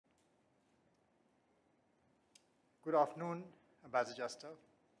Good afternoon, Ambassador Juster.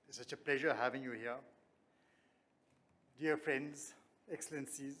 It's such a pleasure having you here. Dear friends,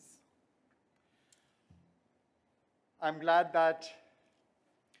 excellencies, I'm glad that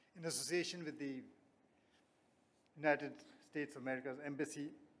in association with the United States of America's Embassy,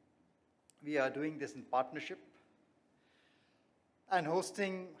 we are doing this in partnership and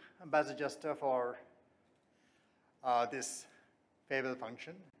hosting Ambassador Juster for this farewell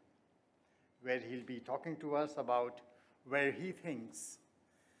function, where he'll be talking to us about where he thinks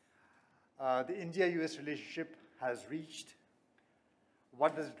the India-US relationship has reached,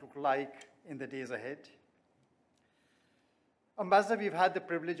 what does it look like in the days ahead. Ambassador, we've had the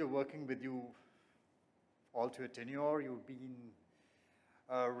privilege of working with you all through your tenure. You've been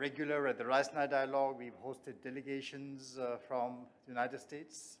regular at the Rice-Night Dialogue. We've hosted delegations from the United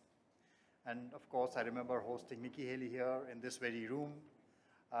States. And of course, I remember hosting Nikki Haley here in this very room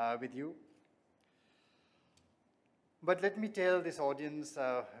with you. But let me tell this audience,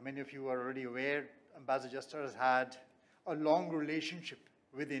 many of you are already aware, Ambassador Juster has had a long relationship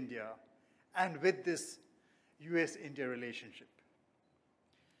with India and with this U.S.-India relationship.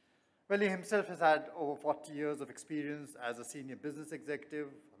 Well, he himself has had over 40 years of experience as a senior business executive,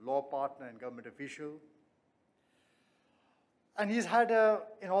 law partner, and government official. And he's had,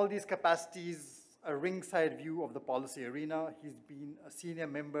 in all these capacities, a ringside view of the policy arena. He's been a senior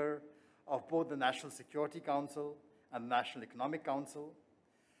member of both the National Security Council and the National Economic Council.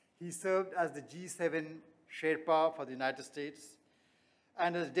 He served as the G7 Sherpa for the United States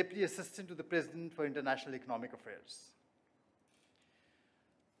and as Deputy Assistant to the President for International Economic Affairs.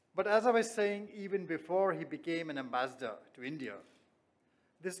 But as I was saying, even before he became an ambassador to India,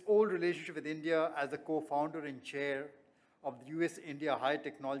 this old relationship with India as the co-founder and chair of the U.S. India High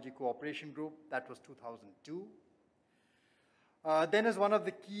Technology Cooperation Group, that was 2002. Then as one of the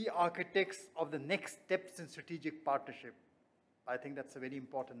key architects of the Next Steps in Strategic Partnership. I think that's a very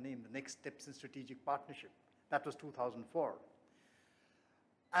important name, the Next Steps in Strategic Partnership. That was 2004.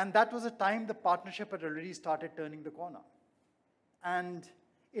 And that was a time the partnership had already started turning the corner. And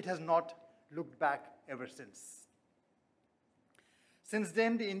it has not looked back ever since. Since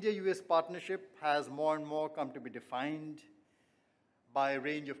then, the India-US partnership has more and more come to be defined by a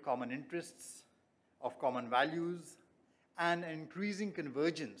range of common interests, of common values, and an increasing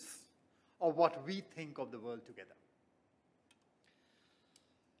convergence of what we think of the world together.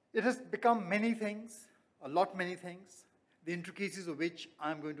 It has become many things, a lot many things, the intricacies of which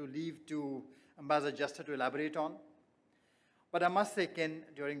I'm going to leave to Ambassador Juster to elaborate on. But I must say, Ken,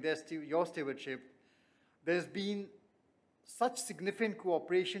 during your stewardship, there's been such significant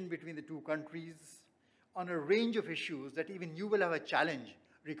cooperation between the two countries on a range of issues that even you will have a challenge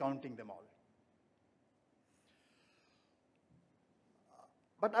recounting them all.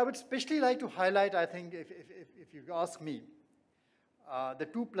 But I would especially like to highlight, I think, if you ask me, the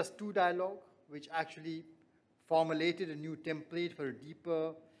 2+2 dialogue, which actually formulated a new template for a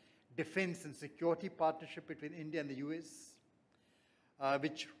deeper defense and security partnership between India and the US,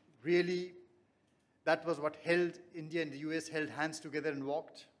 which really, that was what held India and the US held hands together and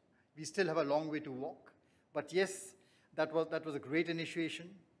walked. We still have a long way to walk, but yes, that was a great initiation.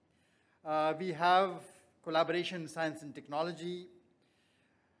 We have collaboration in science and technology,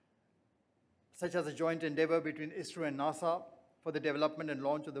 such as a joint endeavor between ISRO and NASA for the development and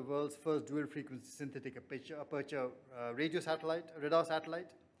launch of the world's first dual-frequency synthetic aperture radar satellite,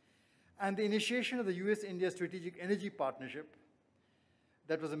 and the initiation of the US-India Strategic Energy Partnership.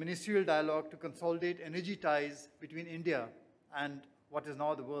 That was a ministerial dialogue to consolidate energy ties between India and what is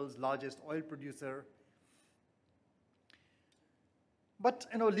now the world's largest oil producer. But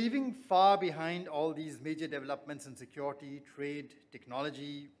leaving far behind all these major developments in security, trade,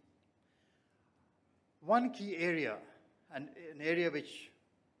 technology, one key area, and an area which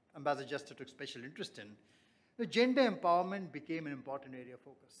Ambassador Juster took special interest in, the gender empowerment became an important area of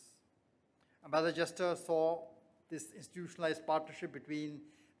focus. Ambassador Juster saw this institutionalized partnership between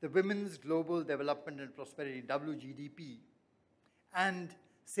the Women's Global Development and Prosperity, WGDP, and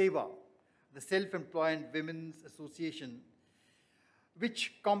SEWA, the Self-Employed Women's Association,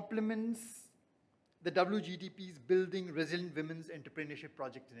 which complements the WGDP's Building Resilient Women's Entrepreneurship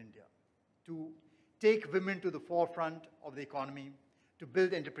project in India, to take women to the forefront of the economy, to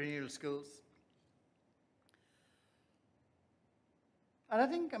build entrepreneurial skills. And I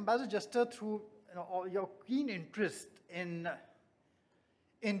think, Ambassador Juster, through your keen interest in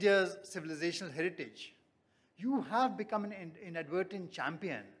India's civilizational heritage, you have become an inadvertent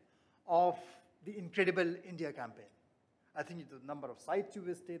champion of the Incredible India campaign. I think the number of sites you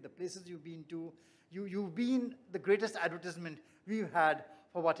visited, the places you've been to, you've been the greatest advertisement we've had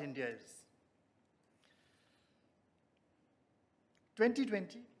for what India is.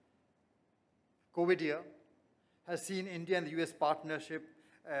 2020, COVID year, has seen India and the U.S. partnership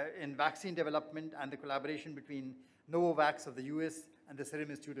in vaccine development and the collaboration between Novavax of the U.S. and the Serum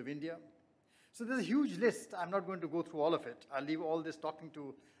Institute of India. So there's a huge list. I'm not going to go through all of it. I'll leave all this talking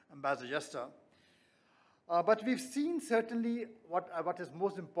to Ambassador Jester. But we've seen certainly what is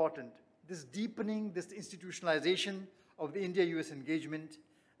most important, this deepening, this institutionalization of the India-US engagement.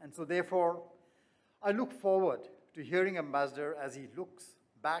 And so therefore, I look forward to hearing Ambassador as he looks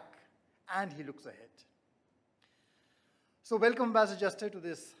back and he looks ahead. So welcome, Ambassador Jester, to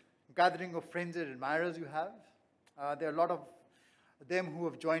this gathering of friends and admirers you have. There are a lot of them who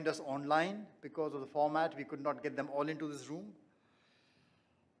have joined us online because of the format. We could not get them all into this room.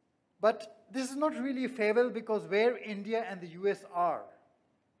 But this is not really a farewell, because where India and the US are,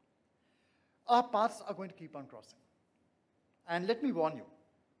 our paths are going to keep on crossing. And let me warn you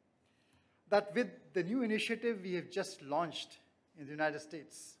that with the new initiative we have just launched in the United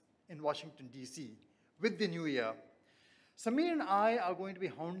States, in Washington, D.C., with the new year, Samir and I are going to be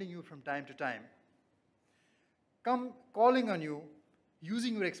hounding you from time to time, calling on you,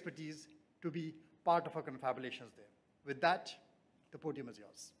 using your expertise to be part of our confabulations there. With that, the podium is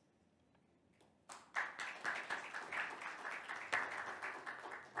yours.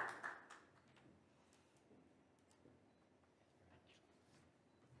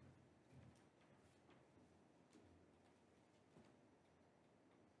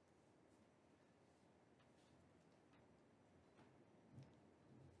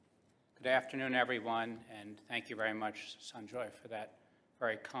 Good afternoon, everyone, and thank you very much, Sanjoy, for that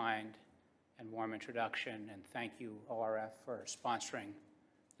very kind and warm introduction, and thank you, ORF, for sponsoring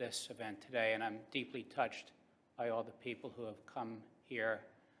this event today. And I'm deeply touched by all the people who have come here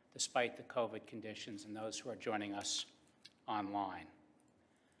despite the COVID conditions and those who are joining us online.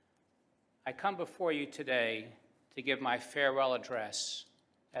 I come before you today to give my farewell address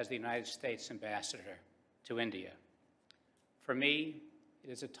as the United States Ambassador to India. For me, it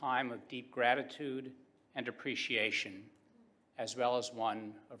is a time of deep gratitude and appreciation, as well as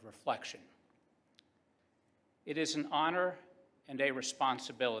one of reflection. It is an honor and a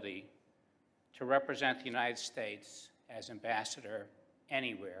responsibility to represent the United States as ambassador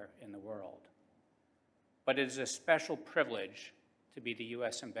anywhere in the world. But it is a special privilege to be the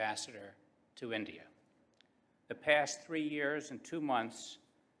U.S. ambassador to India. The past 3 years and 2 months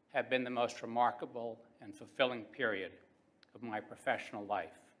have been the most remarkable and fulfilling period of my professional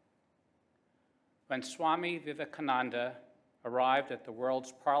life. When Swami Vivekananda arrived at the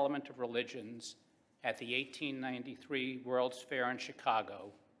World's Parliament of Religions at the 1893 World's Fair in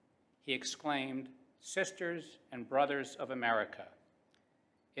Chicago, he exclaimed, "Sisters and brothers of America,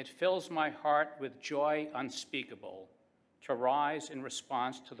 it fills my heart with joy unspeakable to rise in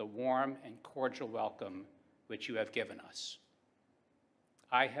response to the warm and cordial welcome which you have given us."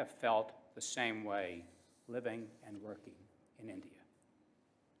 I have felt the same way living and working in India.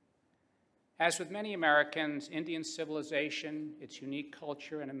 As with many Americans, Indian civilization, its unique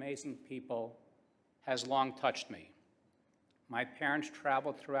culture and amazing people has long touched me. My parents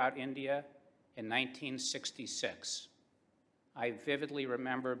traveled throughout India in 1966. I vividly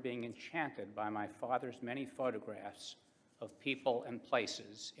remember being enchanted by my father's many photographs of people and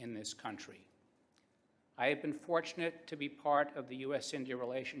places in this country. I have been fortunate to be part of the U.S.-India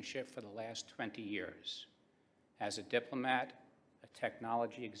relationship for the last 20 years. As a diplomat, a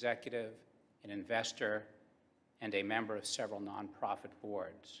technology executive, an investor, and a member of several nonprofit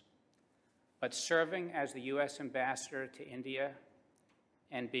boards. But serving as the U.S. ambassador to India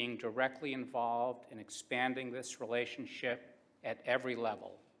and being directly involved in expanding this relationship at every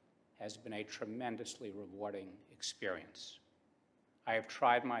level has been a tremendously rewarding experience. I have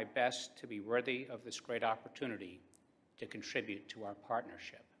tried my best to be worthy of this great opportunity to contribute to our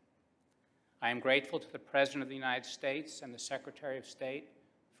partnership. I am grateful to the President of the United States and the Secretary of State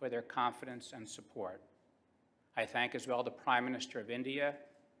for their confidence and support. I thank as well the Prime Minister of India,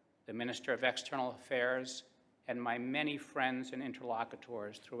 the Minister of External Affairs, and my many friends and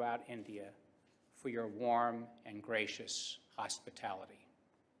interlocutors throughout India for your warm and gracious hospitality.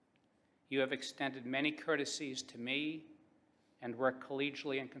 You have extended many courtesies to me and worked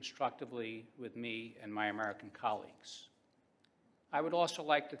collegially and constructively with me and my American colleagues. I would also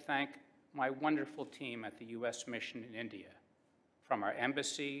like to thank my wonderful team at the U.S. Mission in India, from our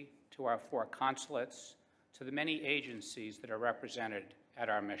embassy to our 4 consulates to the many agencies that are represented at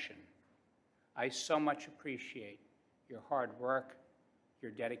our mission. I so much appreciate your hard work,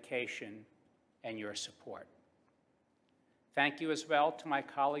 your dedication, and your support. Thank you as well to my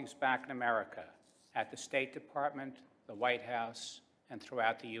colleagues back in America at the State Department, the White House, and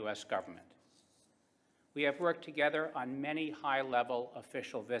throughout the U.S. government. We have worked together on many high-level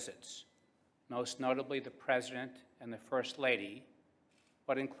official visits, most notably the President and the First Lady,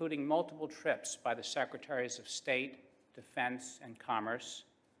 but including multiple trips by the Secretaries of State, Defense, and Commerce,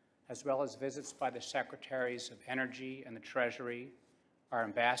 as well as visits by the Secretaries of Energy and the Treasury, our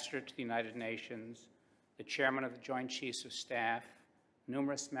Ambassador to the United Nations, the Chairman of the Joint Chiefs of Staff,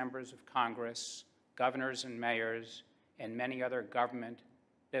 numerous members of Congress, governors and mayors, and many other government,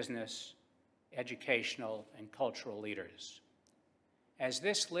 business, educational, and cultural leaders. As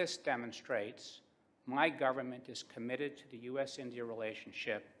this list demonstrates, my government is committed to the U.S.-India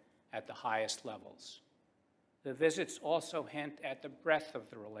relationship at the highest levels. The visits also hint at the breadth of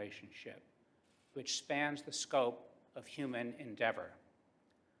the relationship, which spans the scope of human endeavor.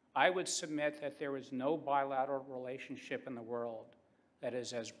 I would submit that there is no bilateral relationship in the world that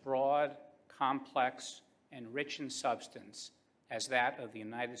is as broad, complex, and rich in substance as that of the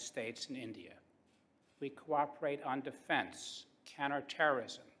United States and India. We cooperate on defense,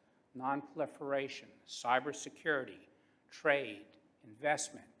 counterterrorism, nonproliferation, cybersecurity, trade,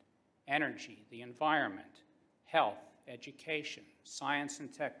 investment, energy, the environment, health, education, science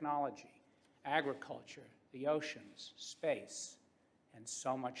and technology, agriculture, the oceans, space, and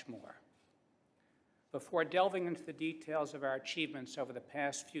so much more. Before delving into the details of our achievements over the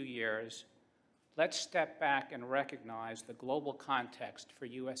past few years, let's step back and recognize the global context for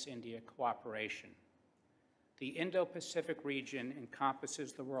U.S.-India cooperation. The Indo-Pacific region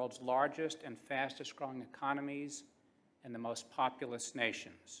encompasses the world's largest and fastest-growing economies and the most populous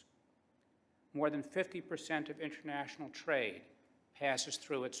nations. More than 50% of international trade passes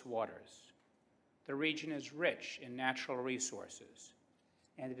through its waters. The region is rich in natural resources,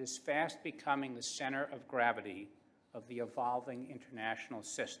 and it is fast becoming the center of gravity of the evolving international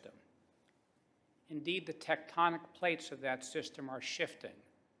system. Indeed, the tectonic plates of that system are shifting,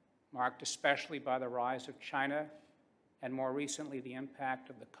 marked especially by the rise of China and more recently the impact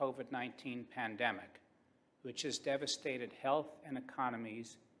of the COVID-19 pandemic, which has devastated health and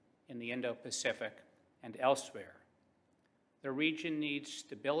economies in the Indo-Pacific and elsewhere. The region needs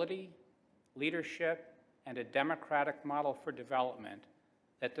stability, leadership, and a democratic model for development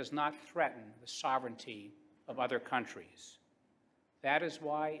that does not threaten the sovereignty of other countries. That is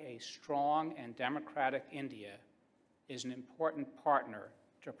why a strong and democratic India is an important partner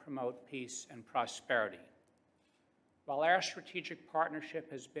to promote peace and prosperity. While our strategic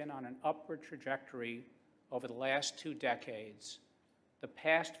partnership has been on an upward trajectory over the last 2 decades, the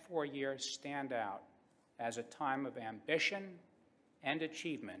past 4 years stand out as a time of ambition and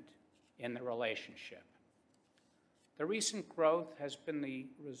achievement in the relationship. The recent growth has been the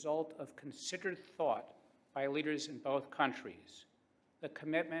result of considered thought by leaders in both countries, the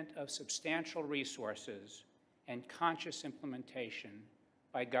commitment of substantial resources, and conscious implementation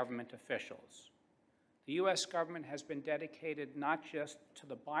by government officials. The U.S. government has been dedicated not just to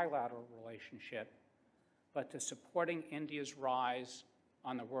the bilateral relationship, but to supporting India's rise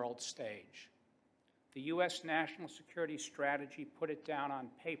on the world stage. The U.S. National Security Strategy put it down on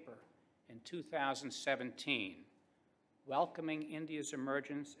paper in 2017, welcoming India's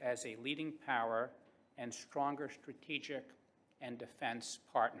emergence as a leading power and stronger strategic and defense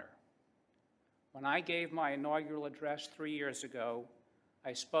partner. When I gave my inaugural address 3 years ago,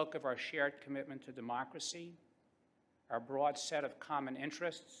 I spoke of our shared commitment to democracy, our broad set of common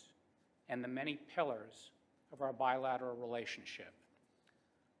interests, and the many pillars of our bilateral relationship.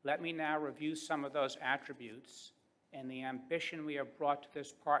 Let me now review some of those attributes and the ambition we have brought to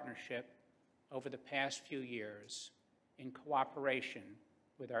this partnership over the past few years in cooperation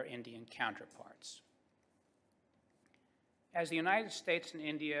with our Indian counterparts. As the United States and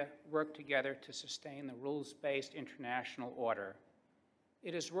India work together to sustain the rules-based international order,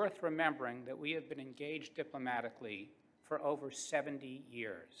 it is worth remembering that we have been engaged diplomatically for over 70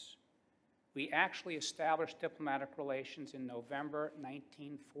 years. We actually established diplomatic relations in November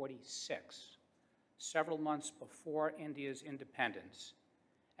 1946, several months before India's independence,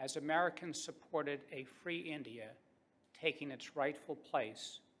 as Americans supported a free India taking its rightful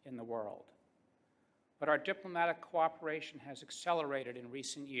place in the world. But our diplomatic cooperation has accelerated in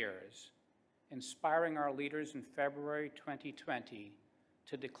recent years, inspiring our leaders in February 2020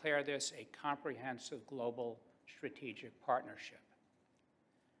 to declare this a comprehensive global strategic partnership.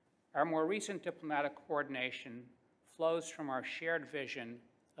 Our more recent diplomatic coordination flows from our shared vision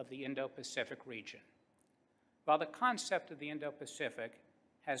of the Indo-Pacific region. While the concept of the Indo-Pacific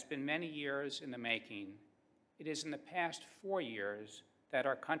has been many years in the making, it is in the past 4 years that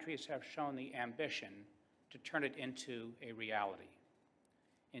our countries have shown the ambition to turn it into a reality.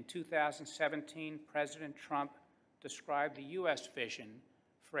 In 2017, President Trump described the U.S. vision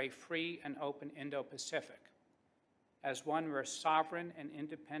for a free and open Indo-Pacific, as one where sovereign and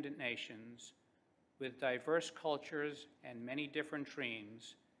independent nations with diverse cultures and many different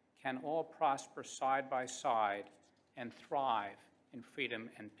dreams can all prosper side by side and thrive in freedom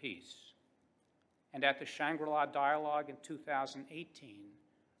and peace. And at the Shangri-La Dialogue in 2018,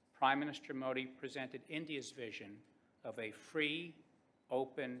 Prime Minister Modi presented India's vision of a free,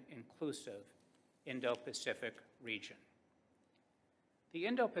 open, inclusive Indo-Pacific region. The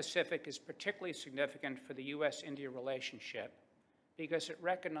Indo-Pacific is particularly significant for the U.S. India relationship because it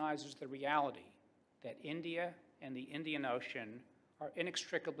recognizes the reality that India and the Indian Ocean are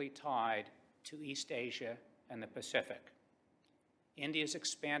inextricably tied to East Asia and the Pacific. India's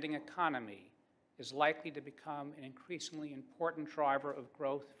expanding economy is likely to become an increasingly important driver of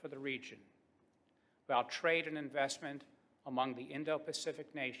growth for the region, while trade and investment among the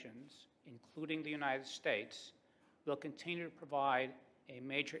Indo-Pacific nations, including the United States, will continue to provide a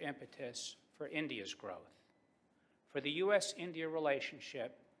major impetus for India's growth. For the U.S.-India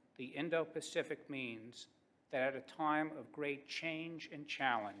relationship, the Indo-Pacific means that at a time of great change and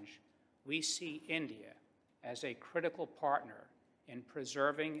challenge, we see India as a critical partner in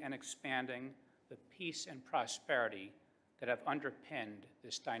preserving and expanding the peace and prosperity that have underpinned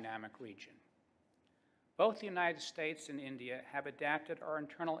this dynamic region. Both the United States and India have adapted our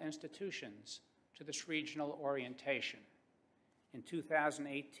internal institutions to this regional orientation. In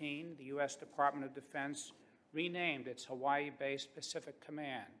 2018, the U.S. Department of Defense renamed its Hawaii-based Pacific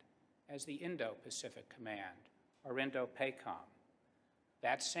Command as the Indo-Pacific Command, or Indo-PACOM.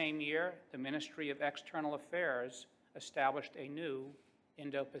 That same year, the Ministry of External Affairs established a new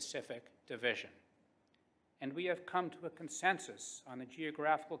Indo-Pacific division. And we have come to a consensus on the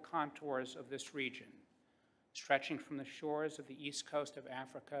geographical contours of this region, stretching from the shores of the east coast of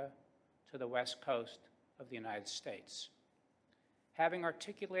Africa to the west coast of the United States. Having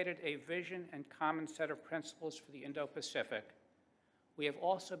articulated a vision and common set of principles for the Indo-Pacific, we have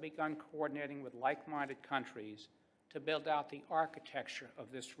also begun coordinating with like-minded countries to build out the architecture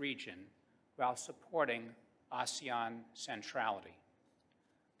of this region while supporting ASEAN centrality.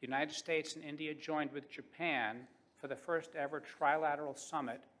 The United States and India joined with Japan for the first ever trilateral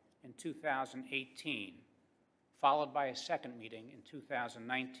summit in 2018, followed by a second meeting in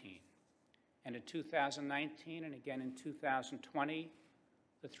 2019. And in 2019 and again in 2020,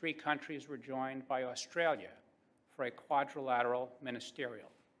 the three countries were joined by Australia for a quadrilateral ministerial.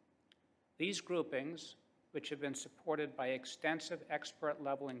 These groupings, which have been supported by extensive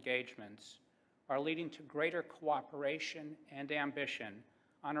expert-level engagements, are leading to greater cooperation and ambition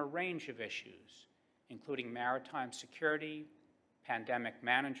on a range of issues, including maritime security, pandemic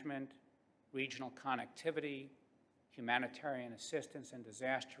management, regional connectivity, humanitarian assistance and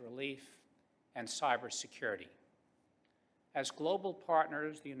disaster relief, and cybersecurity. As global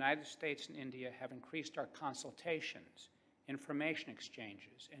partners, the United States and India have increased our consultations, information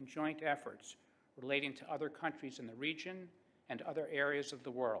exchanges, and joint efforts relating to other countries in the region and other areas of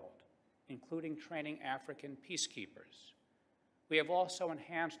the world, including training African peacekeepers. We have also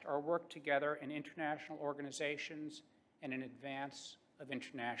enhanced our work together in international organizations and in advance of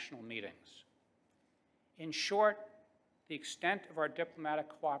international meetings. In short, the extent of our diplomatic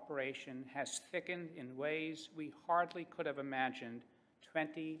cooperation has thickened in ways we hardly could have imagined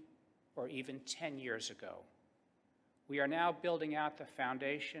 20 or even 10 years ago. We are now building out the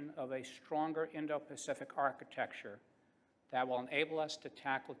foundation of a stronger Indo-Pacific architecture that will enable us to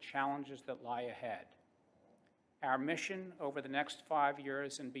tackle challenges that lie ahead. Our mission over the next 5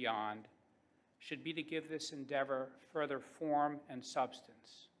 years and beyond should be to give this endeavor further form and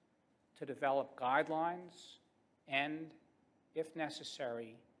substance, to develop guidelines and, if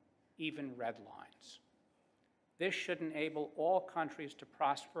necessary, even red lines. This should enable all countries to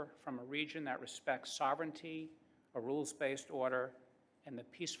prosper from a region that respects sovereignty, a rules-based order, and the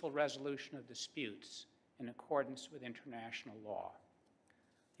peaceful resolution of disputes in accordance with international law.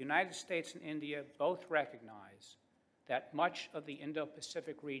 The United States and India both recognize that much of the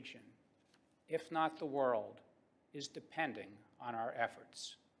Indo-Pacific region, if not the world, is depending on our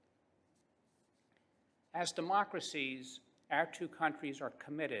efforts. As democracies, our two countries are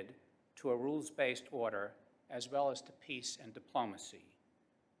committed to a rules-based order as well as to peace and diplomacy.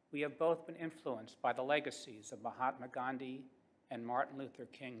 We have both been influenced by the legacies of Mahatma Gandhi and Martin Luther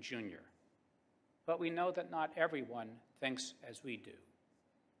King Jr. But we know that not everyone thinks as we do,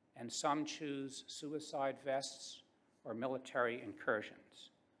 and some choose suicide vests or military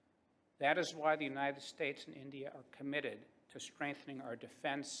incursions. That is why the United States and India are committed to strengthening our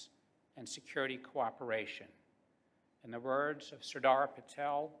defense and security cooperation. In the words of Sardar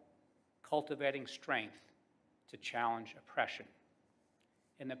Patel, cultivating strength to challenge oppression.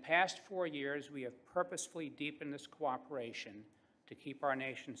 In the past 4 years, we have purposefully deepened this cooperation to keep our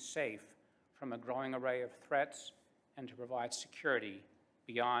nation safe from a growing array of threats and to provide security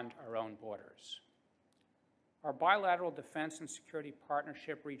beyond our own borders. Our bilateral defense and security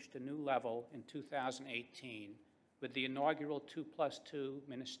partnership reached a new level in 2018 with the inaugural 2+2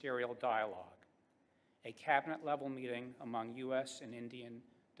 ministerial dialogue, a cabinet-level meeting among U.S. and Indian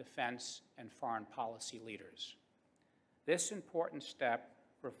defense and foreign policy leaders. This important step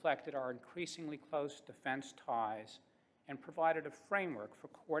reflected our increasingly close defense ties and provided a framework for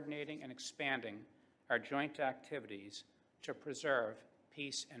coordinating and expanding our joint activities to preserve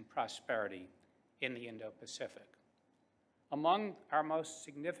peace and prosperity in the Indo-Pacific. Among our most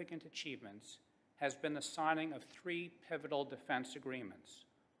significant achievements has been the signing of 3 pivotal defense agreements,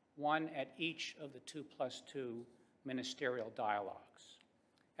 one at each of the 2+2 ministerial dialogues.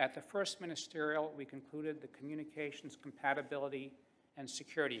 At the first ministerial, we concluded the Communications Compatibility and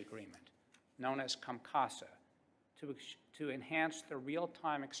Security Agreement, known as COMCASA, to enhance the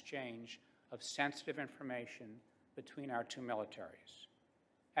real-time exchange of sensitive information between our 2 militaries.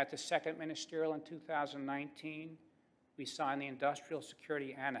 At the second ministerial in 2019, we signed the Industrial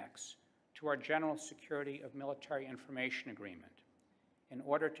Security Annex to our General Security of Military Information Agreement in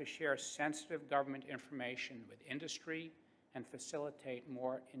order to share sensitive government information with industry and facilitate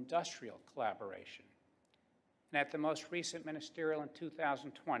more industrial collaboration. And at the most recent ministerial in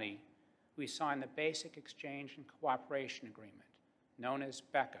 2020, we signed the Basic Exchange and Cooperation Agreement, known as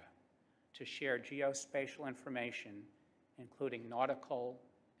BECA, to share geospatial information, including nautical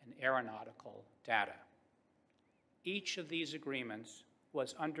and aeronautical data. Each of these agreements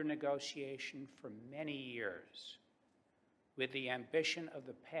was under negotiation for many years. With the ambition of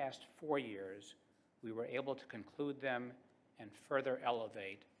the past 4 years, we were able to conclude them and further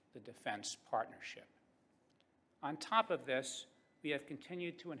elevate the defense partnership. On top of this, we have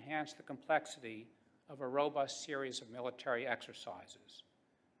continued to enhance the complexity of a robust series of military exercises.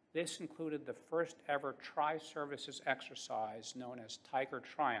 This included the first ever tri-services exercise known as Tiger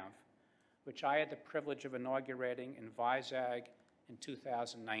Triumph, which I had the privilege of inaugurating in Vizag in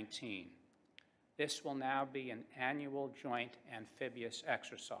 2019. This will now be an annual joint amphibious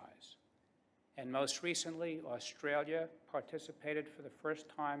exercise. And most recently, Australia participated for the first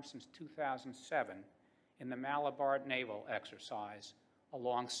time since 2007 in the Malabar Naval Exercise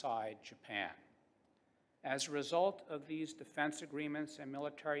alongside Japan. As a result of these defense agreements and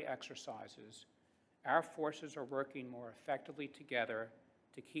military exercises, our forces are working more effectively together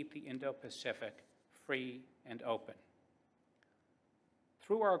to keep the Indo-Pacific free and open.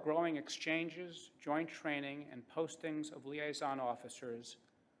 Through our growing exchanges, joint training, and postings of liaison officers,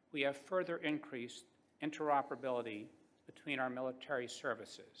 we have further increased interoperability between our military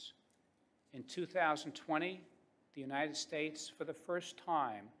services. In 2020, the United States, for the first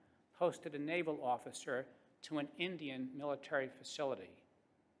time, posted a naval officer to an Indian military facility,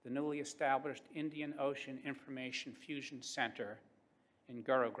 the newly established Indian Ocean Information Fusion Center in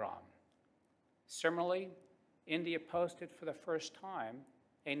Gurugram. Similarly, India posted for the first time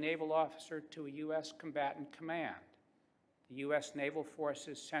a naval officer to a U.S. combatant command, the U.S. Naval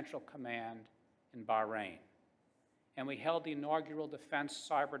Forces Central Command in Bahrain. And we held the inaugural Defense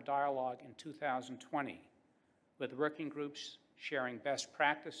Cyber Dialogue in 2020, with working groups sharing best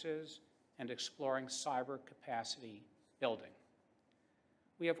practices and exploring cyber capacity building.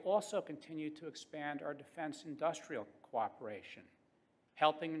 We have also continued to expand our defense industrial cooperation,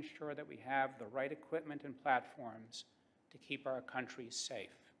 helping ensure that we have the right equipment and platforms to keep our countries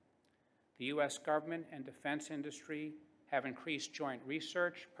safe. The U.S. government and defense industry have increased joint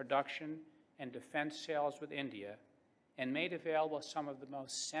research, production, and defense sales with India and made available some of the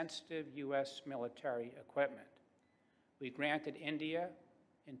most sensitive U.S. military equipment. We granted India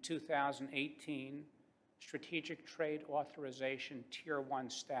in 2018 Strategic Trade Authorization Tier 1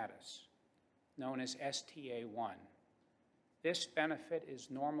 status, known as STA-1. This benefit is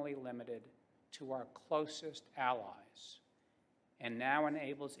normally limited to our closest allies and now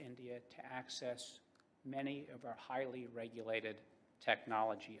enables India to access many of our highly regulated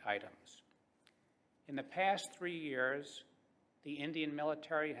technology items. In the past 3 years, the Indian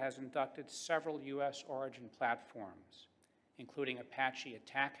military has inducted several U.S. origin platforms, including Apache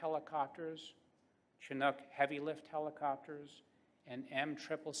attack helicopters, Chinook heavy lift helicopters, and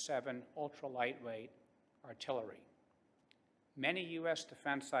M777 ultra-lightweight artillery. Many U.S.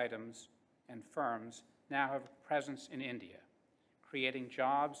 defense items and firms now have a presence in India, creating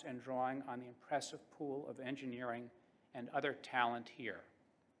jobs and drawing on the impressive pool of engineering and other talent here.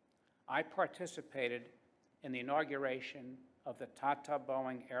 I participated in the inauguration of the Tata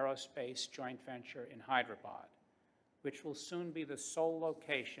Boeing Aerospace joint venture in Hyderabad, which will soon be the sole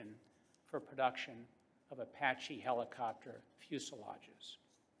location for production of Apache helicopter fuselages.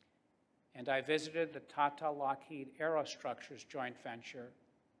 And I visited the Tata Lockheed Aerostructures joint venture,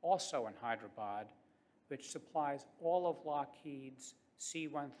 also in Hyderabad, which supplies all of Lockheed's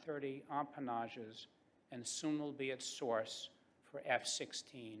C-130 empennages and soon will be its source for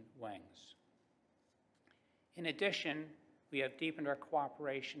F-16 wings. In addition, we have deepened our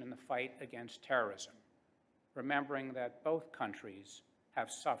cooperation in the fight against terrorism, remembering that both countries have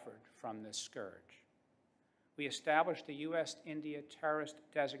suffered from this scourge. We established the U.S. India Terrorist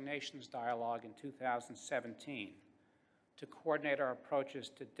Designations Dialogue in 2017 to coordinate our approaches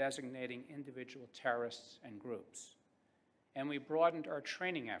to designating individual terrorists and groups. And we broadened our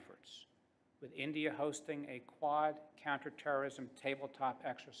training efforts, with India hosting a Quad counterterrorism tabletop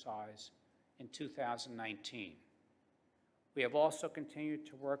exercise in 2019. We have also continued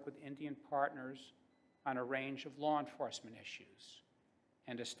to work with Indian partners on a range of law enforcement issues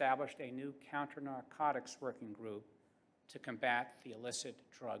and established a new counter-narcotics working group to combat the illicit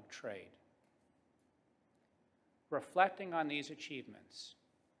drug trade. Reflecting on these achievements,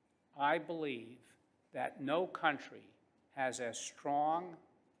 I believe that no country has as strong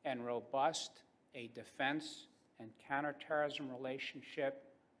and robust a defense and counterterrorism relationship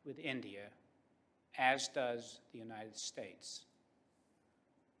with India as does the United States.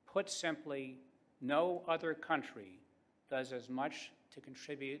 Put simply, no other country does as much to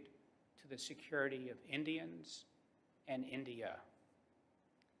contribute to the security of Indians and India.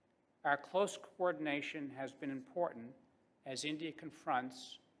 Our close coordination has been important as India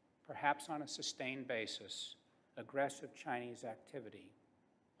confronts, perhaps on a sustained basis, aggressive Chinese activity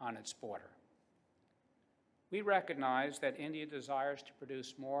on its border. We recognize that India desires to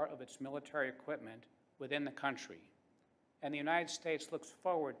produce more of its military equipment within the country, and the United States looks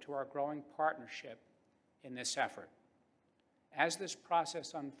forward to our growing partnership in this effort. As this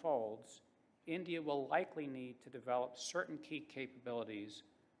process unfolds, India will likely need to develop certain key capabilities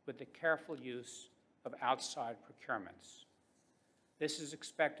with the careful use of outside procurements. This is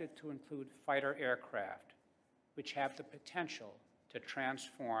expected to include fighter aircraft, which have the potential to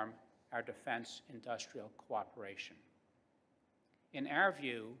transform our defense industrial cooperation. In our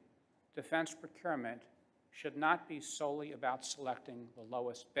view, defense procurement should not be solely about selecting the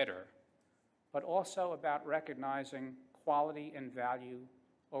lowest bidder, but also about recognizing quality and value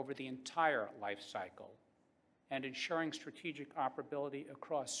over the entire life cycle and ensuring strategic operability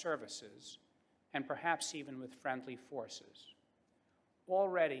across services and perhaps even with friendly forces.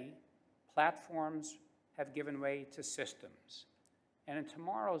 Already, platforms have given way to systems, and in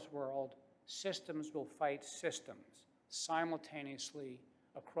tomorrow's world, systems will fight systems simultaneously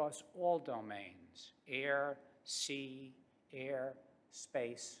across all domains: air, sea, air,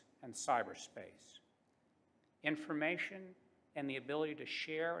 space, and cyberspace. Information and the ability to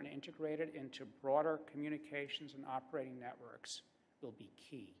share and integrate it into broader communications and operating networks will be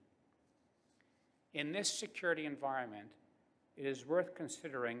key. In this security environment, it is worth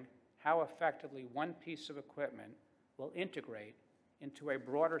considering how effectively one piece of equipment will integrate into a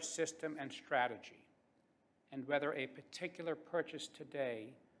broader system and strategy, and whether a particular purchase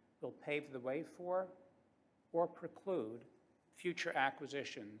today will pave the way for or preclude future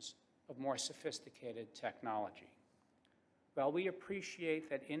acquisitions of more sophisticated technology. While we appreciate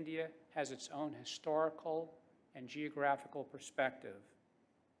that India has its own historical and geographical perspective,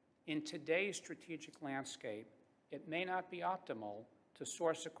 in today's strategic landscape, it may not be optimal to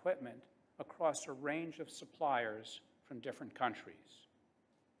source equipment across a range of suppliers from different countries.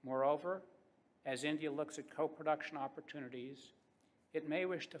 Moreover, as India looks at co-production opportunities, it may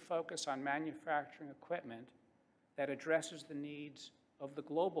wish to focus on manufacturing equipment that addresses the needs of the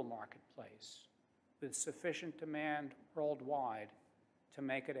global marketplace with sufficient demand worldwide to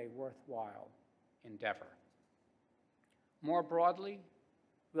make it a worthwhile endeavor. More broadly,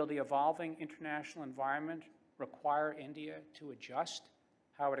 will the evolving international environment require India to adjust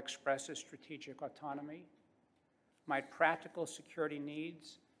how it expresses strategic autonomy? Might practical security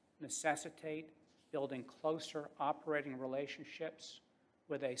needs necessitate building closer operating relationships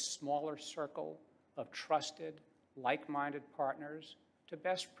with a smaller circle of trusted, like-minded partners to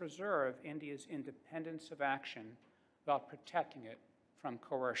best preserve India's independence of action while protecting it from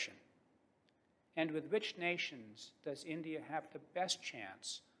coercion? And with which nations does India have the best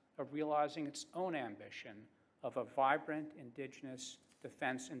chance of realizing its own ambition of a vibrant indigenous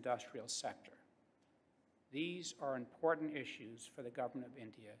defense industrial sector? These are important issues for the government of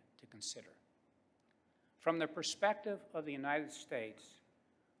India to consider. From the perspective of the United States,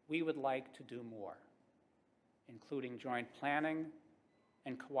 we would like to do more, including joint planning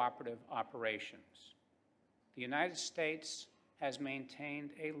and cooperative operations. the United States has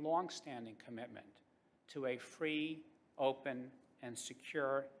maintained a long-standing commitment to a free, open, and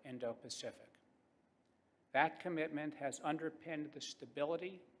secure Indo-Pacific. That commitment has underpinned the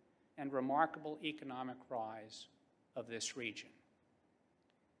stability and remarkable economic rise of this region.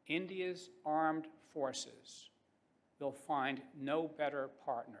 India's armed forces will find no better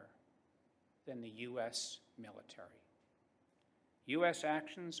partner than the U.S. military. U.S.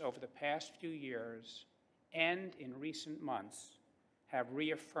 actions over the past few years and in recent months have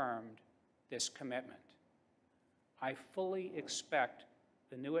reaffirmed this commitment. I fully expect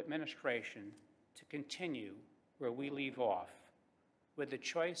the new administration to continue where we leave off, with the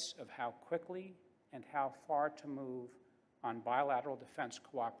choice of how quickly and how far to move on bilateral defense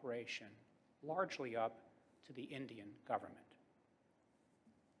cooperation, largely up to the Indian government.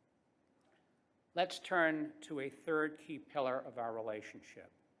 Let's turn to a third key pillar of our relationship,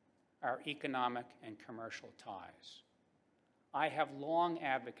 our economic and commercial ties. I have long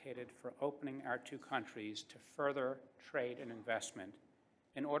advocated for opening our two countries to further trade and investment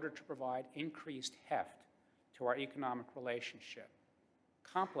in order to provide increased heft to our economic relationship,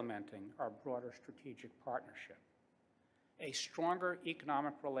 complementing our broader strategic partnership. A stronger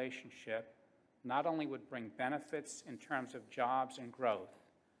economic relationship not only would bring benefits in terms of jobs and growth,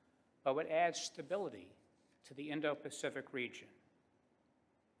 but would add stability to the Indo-Pacific region.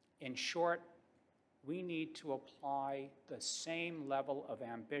 In short, we need to apply the same level of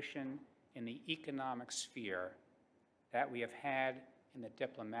ambition in the economic sphere that we have had in the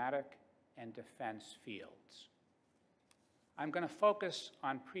diplomatic and defense fields. I'm going to focus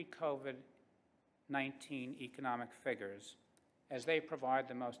on pre-COVID-19 economic figures as they provide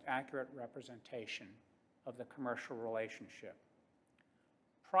the most accurate representation of the commercial relationship.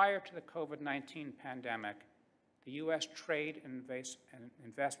 Prior to the COVID-19 pandemic, the U.S. trade and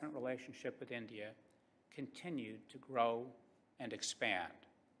investment relationship with India continued to grow and expand.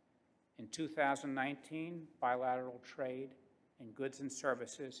 In 2019, bilateral trade in goods and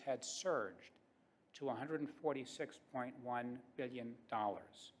services had surged to $146.1 billion,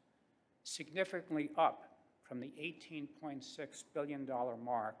 significantly up from the $18.6 billion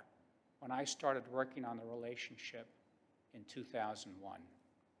mark when I started working on the relationship in 2001.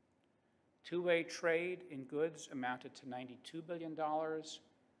 Two-way trade in goods amounted to $92 billion,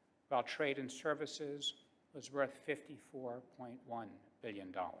 while trade in services was worth $54.1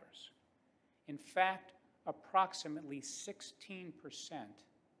 billion. In fact, approximately 16%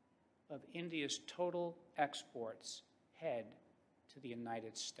 of India's total exports head to the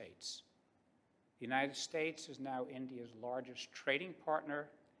United States. The United States is now India's largest trading partner,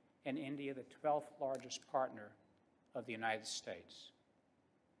 and India the 12th largest partner of the United States.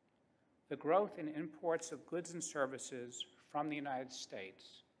 The growth in imports of goods and services from the United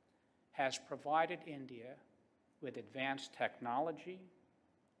States has provided India with advanced technology,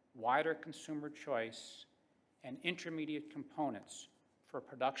 wider consumer choice, and intermediate components for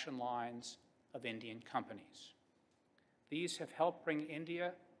production lines of Indian companies. These have helped bring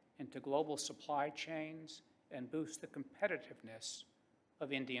India into global supply chains and boost the competitiveness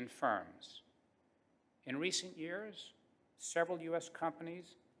of Indian firms. In recent years, several U.S.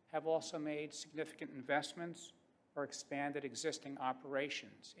 companies have also made significant investments or expanded existing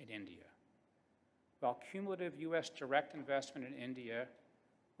operations in India. While cumulative U.S. direct investment in India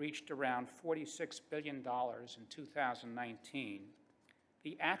reached around $46 billion in 2019,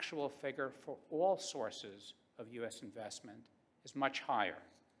 the actual figure for all sources of U.S. investment is much higher,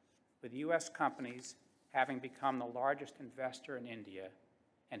 with U.S. companies having become the largest investor in India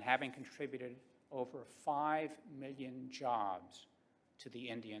and having contributed over 5 million jobs to the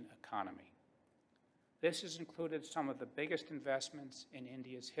Indian economy. This has included some of the biggest investments in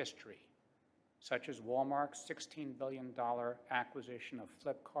India's history, such as Walmart's $16 billion acquisition of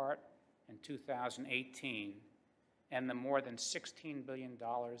Flipkart in 2018, and the more than $16 billion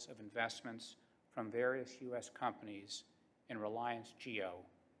of investments from various U.S. companies in Reliance Jio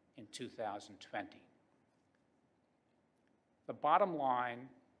in 2020. The bottom line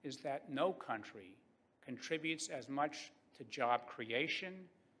is that no country contributes as much to job creation,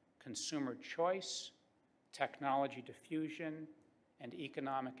 consumer choice, technology diffusion, and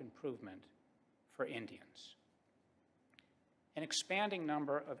economic improvement for Indians. An expanding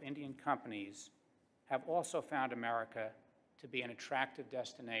number of Indian companies have also found America to be an attractive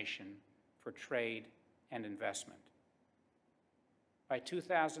destination for trade and investment. By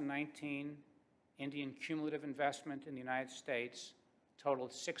 2019, Indian cumulative investment in the United States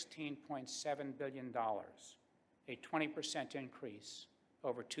totaled $16.7 billion, a 20% increase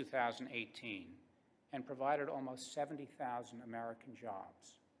over 2018, and provided almost 70,000 American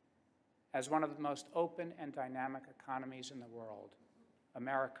jobs. As one of the most open and dynamic economies in the world,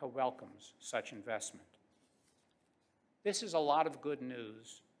 America welcomes such investment. This is a lot of good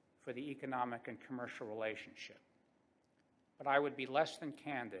news for the economic and commercial relationship. But I would be less than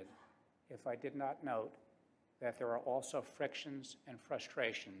candid if I did not note that there are also frictions and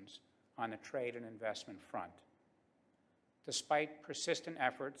frustrations on the trade and investment front. Despite persistent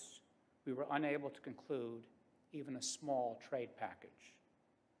efforts, we were unable to conclude even a small trade package.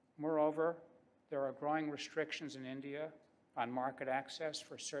 Moreover, there are growing restrictions in India on market access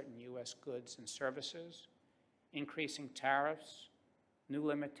for certain U.S. goods and services, increasing tariffs, new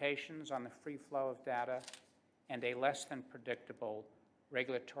limitations on the free flow of data, and a less than predictable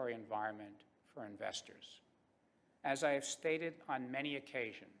regulatory environment for investors. As I have stated on many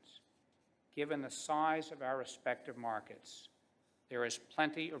occasions, given the size of our respective markets, there is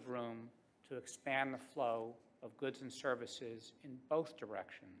plenty of room to expand the flow of goods and services in both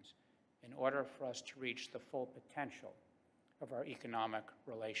directions in order for us to reach the full potential of our economic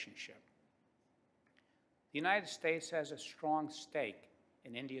relationship. The United States has a strong stake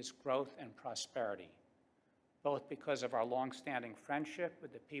in India's growth and prosperity, both because of our long-standing friendship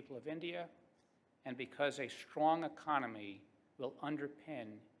with the people of India and because a strong economy will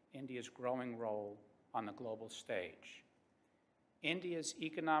underpin India's growing role on the global stage. India's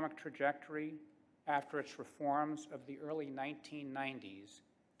economic trajectory after its reforms of the early 1990s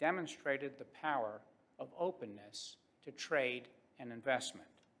demonstrated the power of openness to trade and investment.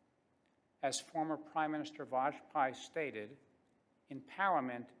 As former Prime Minister Vajpayee stated,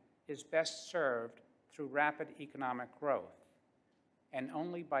 empowerment is best served through rapid economic growth, and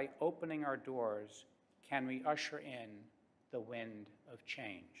only by opening our doors can we usher in the wind of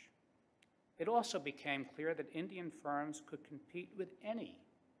change. It also became clear that Indian firms could compete with any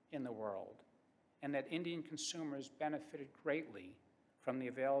in the world, and that Indian consumers benefited greatly from the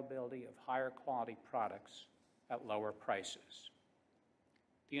availability of higher quality products at lower prices.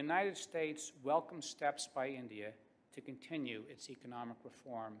 The United States welcomes steps by India to continue its economic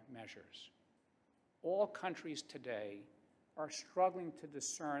reform measures. All countries today are struggling to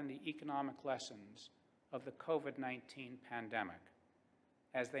discern the economic lessons of the COVID-19 pandemic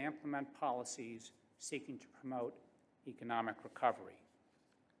as they implement policies seeking to promote economic recovery.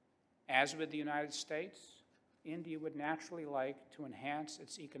 As with the United States, India would naturally like to enhance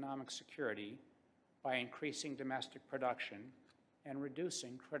its economic security by increasing domestic production and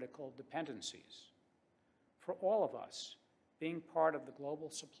reducing critical dependencies. For all of us, being part of the global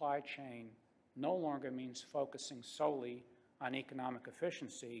supply chain no longer means focusing solely on economic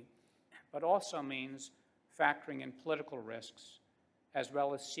efficiency, but also means factoring in political risks, as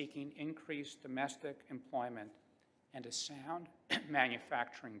well as seeking increased domestic employment and a sound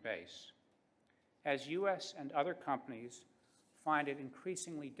manufacturing base. As U.S. and other companies find it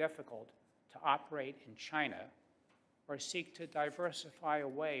increasingly difficult to operate in China or seek to diversify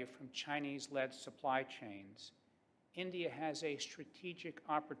away from Chinese-led supply chains, India has a strategic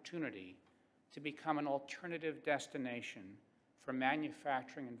opportunity to become an alternative destination for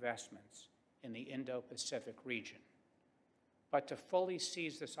manufacturing investments in the Indo-Pacific region. But to fully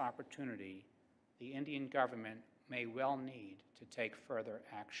seize this opportunity, the Indian government may well need to take further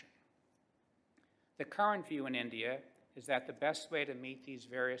action. The current view in India is that the best way to meet these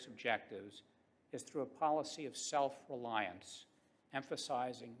various objectives is through a policy of self-reliance,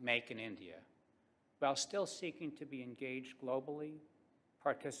 emphasizing Make in India, while still seeking to be engaged globally,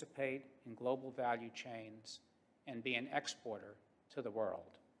 participate in global value chains, and be an exporter to the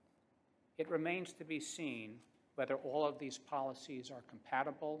world. It remains to be seen whether all of these policies are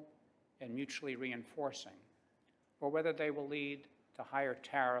compatible and mutually reinforcing, or whether they will lead to higher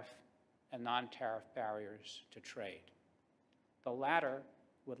tariff and non-tariff barriers to trade. The latter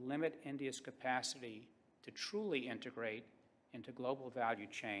would limit India's capacity to truly integrate into global value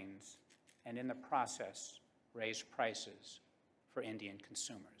chains and in the process raise prices for Indian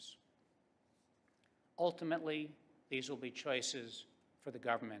consumers. Ultimately, these will be choices for the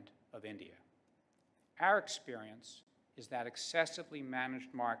government of India. Our experience is that excessively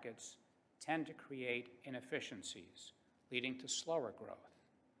managed markets tend to create inefficiencies, leading to slower growth.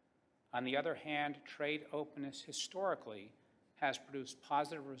 On the other hand, trade openness historically has produced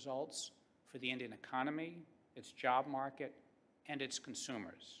positive results for the Indian economy, its job market, and its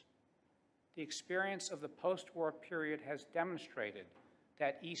consumers. The experience of the post-war period has demonstrated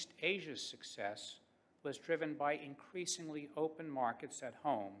that East Asia's success was driven by increasingly open markets at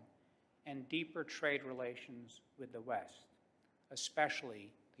home and deeper trade relations with the West, especially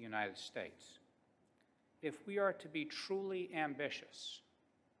the United States. If we are to be truly ambitious,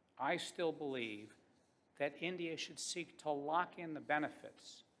 I still believe that India should seek to lock in the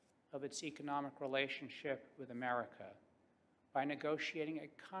benefits of its economic relationship with America by negotiating a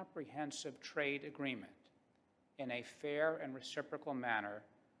comprehensive trade agreement in a fair and reciprocal manner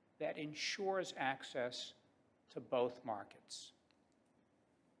that ensures access to both markets.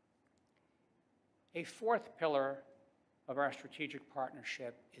 A fourth pillar of our strategic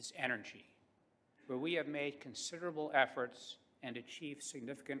partnership is energy, where we have made considerable efforts and achieved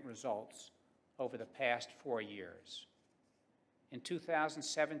significant results over the past 4 years. In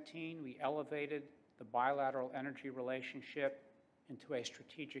 2017, we elevated the bilateral energy relationship into a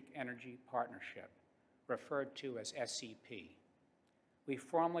strategic energy partnership, referred to as SEP. We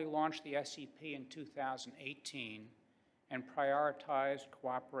formally launched the SEP in 2018 and prioritized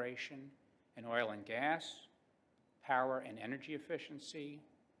cooperation in oil and gas, power and energy efficiency,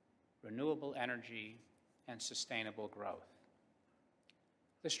 renewable energy, and sustainable growth.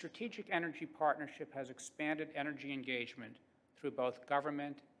 The Strategic Energy Partnership has expanded energy engagement through both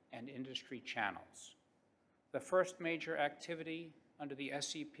government and industry channels. The first major activity under the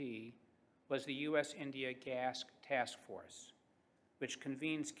SEP was the U.S. India Gas Task Force, which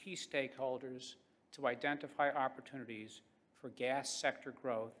convenes key stakeholders to identify opportunities for gas sector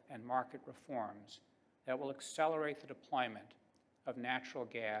growth and market reforms that will accelerate the deployment of natural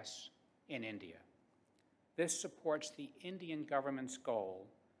gas in India. This supports the Indian government's goal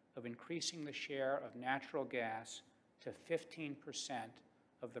of increasing the share of natural gas to 15%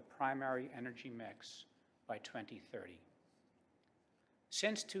 of the primary energy mix by 2030.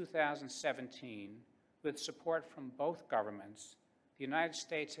 Since 2017, with support from both governments, the United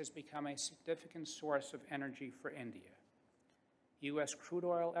States has become a significant source of energy for India. U.S. crude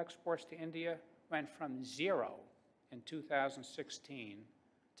oil exports to India went from 0 in 2016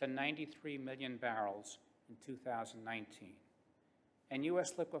 to 93 million barrels in 2019. And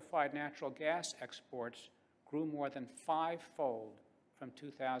U.S. liquefied natural gas exports grew more than 5-fold from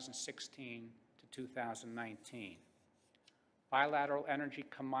 2016 to 2019. Bilateral energy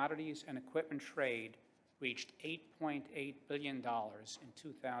commodities and equipment trade reached $8.8 billion in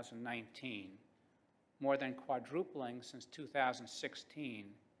 2019, more than quadrupling since 2016,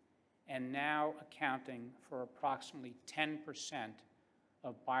 and now accounting for approximately 10%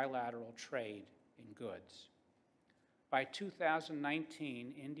 of bilateral trade in goods. By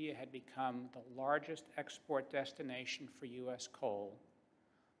 2019, India had become the largest export destination for U.S. coal,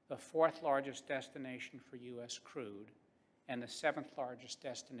 the 4th largest destination for U.S. crude, and the 7th largest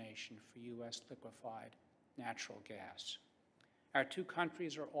destination for U.S. liquefied natural gas. Our two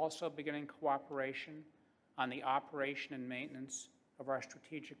countries are also beginning cooperation on the operation and maintenance of our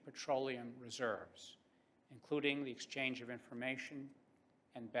strategic petroleum reserves, including the exchange of information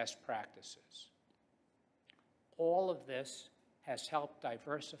and best practices. All of this has helped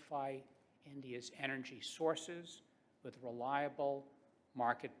diversify India's energy sources with reliable,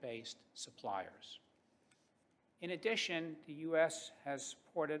 market-based suppliers. In addition, the U.S. has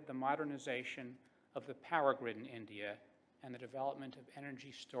supported the modernization of the power grid in India and the development of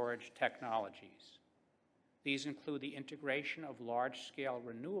energy storage technologies. These include the integration of large-scale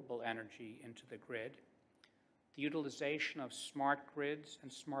renewable energy into the grid, the utilization of smart grids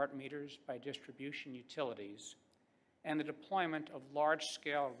and smart meters by distribution utilities, and the deployment of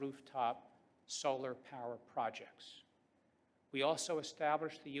large-scale rooftop solar power projects. We also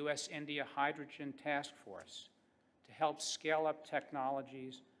established the U.S. India Hydrogen Task Force to help scale up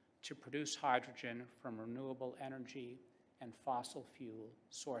technologies to produce hydrogen from renewable energy and fossil fuel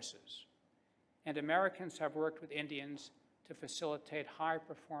sources. And Americans have worked with Indians to facilitate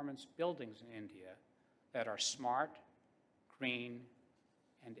high-performance buildings in India that are smart, green,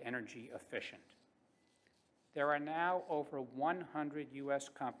 and energy efficient. There are now over 100 U.S.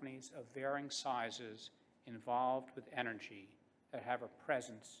 companies of varying sizes involved with energy that have a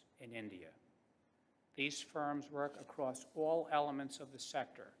presence in India. These firms work across all elements of the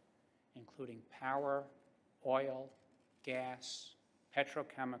sector, including power, oil, gas,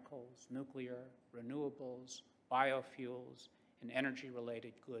 petrochemicals, nuclear, renewables, biofuels, and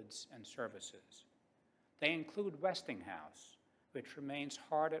energy-related goods and services. They include Westinghouse, which remains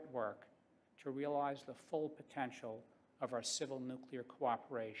hard at work to realize the full potential of our civil nuclear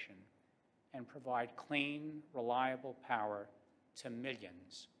cooperation and provide clean, reliable power to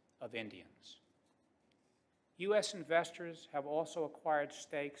millions of Indians. U.S. investors have also acquired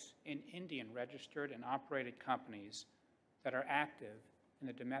stakes in Indian registered and operated companies that are active in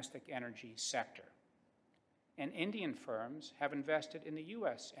the domestic energy sector. And Indian firms have invested in the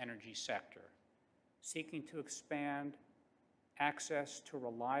U.S. energy sector, seeking to expand access to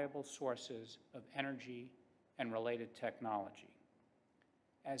reliable sources of energy and related technology.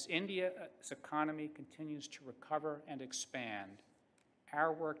 As India's economy continues to recover and expand,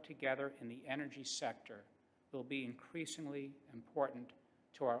 our work together in the energy sector will be increasingly important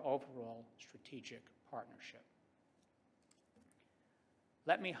to our overall strategic partnership.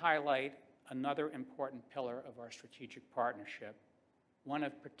 Let me highlight another important pillar of our strategic partnership, one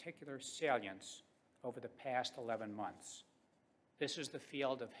of particular salience over the past 11 months. This is the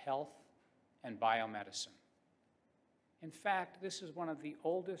field of health and biomedicine. In fact, this is one of the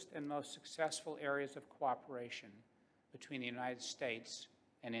oldest and most successful areas of cooperation between the United States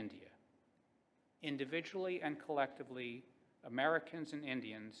and India. Individually and collectively, Americans and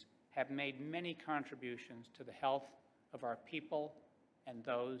Indians have made many contributions to the health of our people and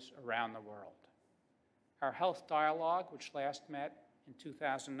those around the world. Our health dialogue, which last met in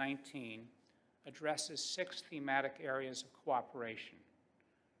 2019, addresses 6 thematic areas of cooperation: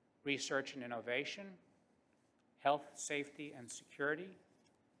 research and innovation, health, safety, and security,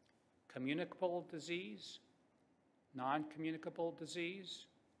 communicable disease, non-communicable disease,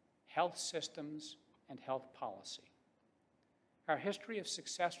 health systems, and health policy. Our history of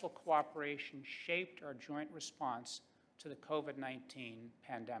successful cooperation shaped our joint response to the COVID-19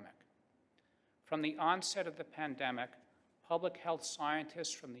 pandemic. From the onset of the pandemic, public health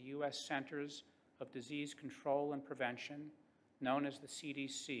scientists from the U.S. Centers of Disease Control and Prevention, known as the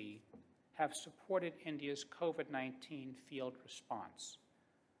CDC, have supported India's COVID-19 field response.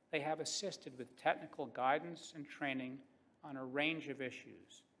 They have assisted with technical guidance and training on a range of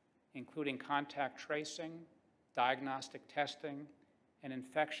issues, including contact tracing, diagnostic testing, and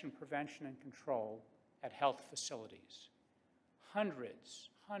infection prevention and control at health facilities. Hundreds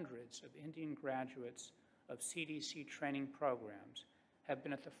of Indian graduates of CDC training programs have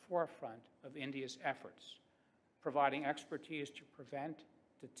been at the forefront of India's efforts, providing expertise to prevent,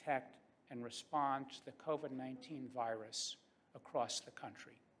 detect, and respond to the COVID-19 virus across the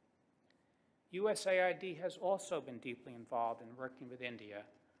country. USAID has also been deeply involved in working with India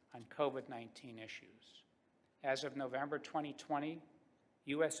on COVID-19 issues. As of November 2020,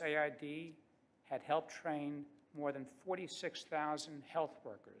 USAID had helped train more than 46,000 health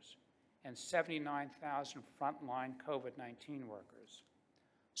workers and 79,000 frontline COVID-19 workers,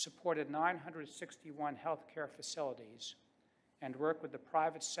 supported 961 healthcare facilities, and worked with the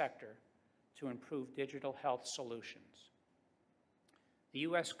private sector to improve digital health solutions. The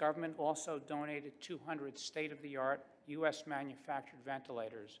U.S. government also donated 200 state-of-the-art U.S. manufactured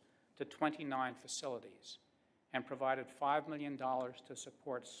ventilators to 29 facilities and provided $5 million to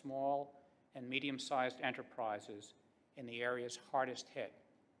support small and medium-sized enterprises in the areas hardest hit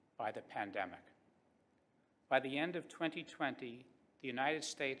by the pandemic. By the end of 2020, the United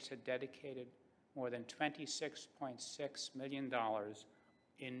States had dedicated more than $26.6 million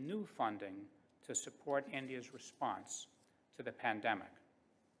in new funding to support India's response to the pandemic.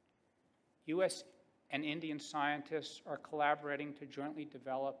 U.S. and Indian scientists are collaborating to jointly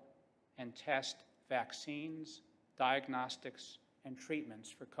develop and test vaccines, diagnostics, and treatments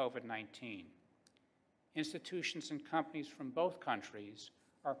for COVID-19. Institutions and companies from both countries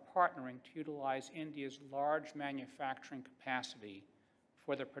are partnering to utilize India's large manufacturing capacity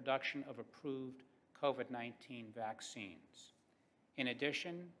for the production of approved COVID-19 vaccines. In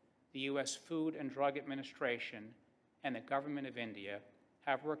addition, the U.S. Food and Drug Administration and the Government of India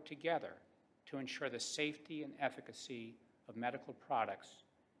have worked together to ensure the safety and efficacy of medical products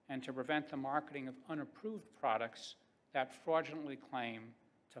and to prevent the marketing of unapproved products that fraudulently claim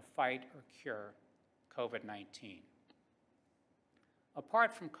to fight or cure COVID-19.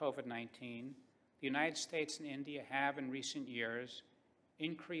 Apart from COVID-19, the United States and India have in recent years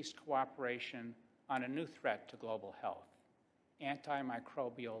increased cooperation on a new threat to global health: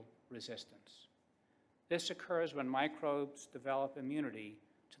 antimicrobial resistance. This occurs when microbes develop immunity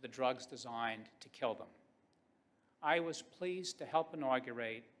to the drugs designed to kill them. I was pleased to help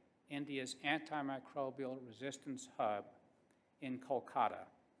inaugurate India's antimicrobial resistance hub in Kolkata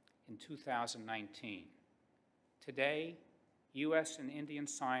in 2019. Today, U.S. and Indian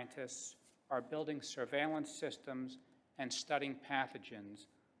scientists are building surveillance systems and studying pathogens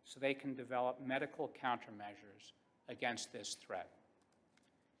so they can develop medical countermeasures against this threat.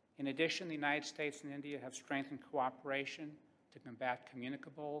 In addition, the United States and India have strengthened cooperation to combat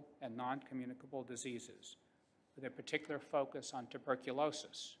communicable and non-communicable diseases, with a particular focus on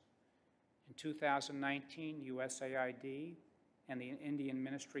tuberculosis. In 2019, USAID and the Indian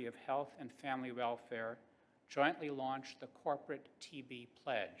Ministry of Health and Family Welfare jointly launched the Corporate TB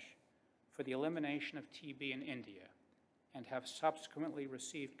Pledge for the elimination of TB in India and have subsequently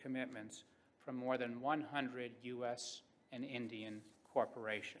received commitments from more than 100 U.S. and Indian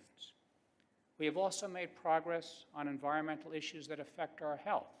corporations. We have also made progress on environmental issues that affect our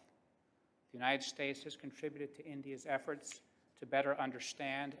health. The United States has contributed to India's efforts to better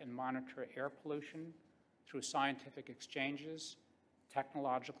understand and monitor air pollution through scientific exchanges,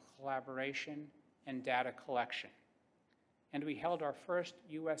 technological collaboration, and data collection. And we held our first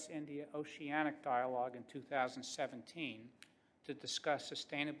U.S.-India Oceanic Dialogue in 2017 to discuss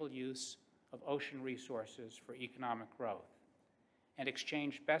sustainable use of ocean resources for economic growth and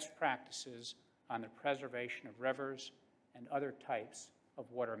exchange best practices on the preservation of rivers and other types of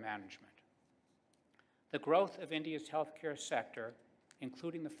water management. The growth of India's healthcare sector,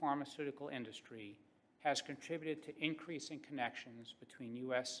 including the pharmaceutical industry, has contributed to increasing connections between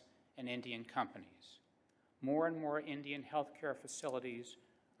U.S. and Indian companies. More and more Indian healthcare facilities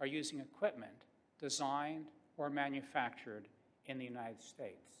are using equipment designed or manufactured in the United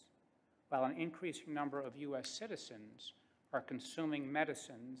States, while an increasing number of U.S. citizens are consuming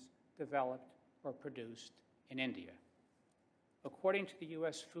medicines developed or produced in India. According to the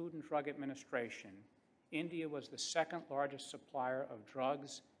U.S. Food and Drug Administration, India was the second largest supplier of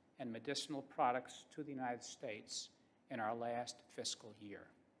drugs and medicinal products to the United States in our last fiscal year.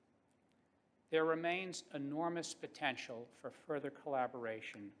 There remains enormous potential for further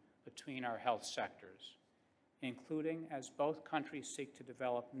collaboration between our health sectors, including as both countries seek to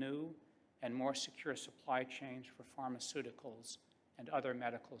develop new and more secure supply chains for pharmaceuticals and other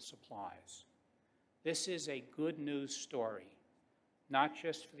medical supplies. This is a good news story, not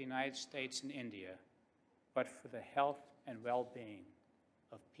just for the United States and India, but for the health and well-being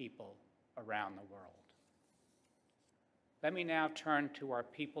of people around the world. Let me now turn to our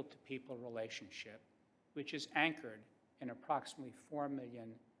people-to-people relationship, which is anchored in approximately 4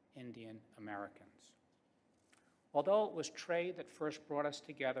 million Indian Americans. Although it was trade that first brought us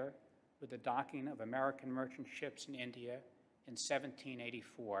together with the docking of American merchant ships in India in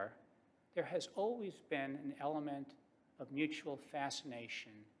 1784, there has always been an element of mutual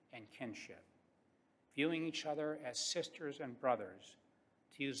fascination and kinship, viewing each other as sisters and brothers,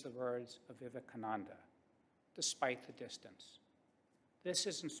 to use the words of Vivekananda, despite the distance. This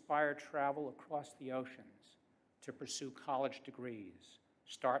has inspired travel across the oceans to pursue college degrees,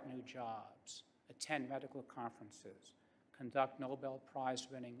 start new jobs, attend medical conferences, conduct Nobel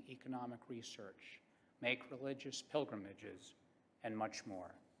Prize-winning economic research, make religious pilgrimages, and much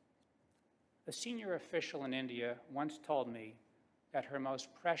more. A senior official in India once told me that her most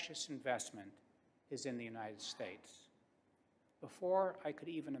precious investment is in the United States. Before I could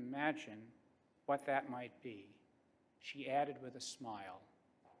even imagine what that might be, she added with a smile,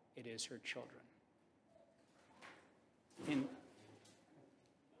 it is her children.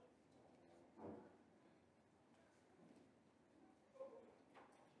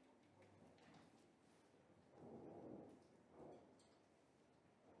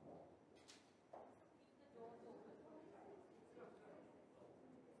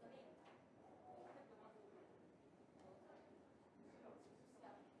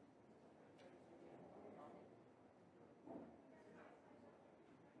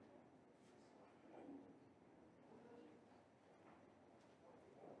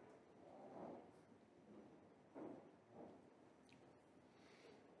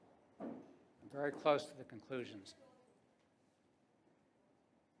 Very close to the conclusions.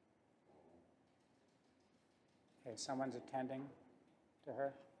 Okay, someone's attending to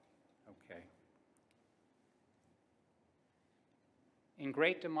her? Okay. In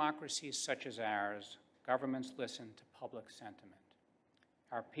great democracies such as ours, governments listen to public sentiment.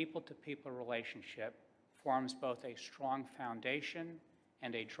 Our people-to-people relationship forms both a strong foundation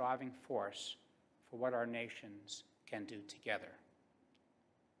and a driving force for what our nations can do together.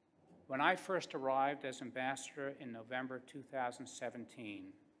 When I first arrived as ambassador in November 2017,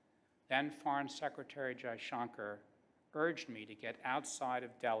 then Foreign Secretary Jaishankar urged me to get outside of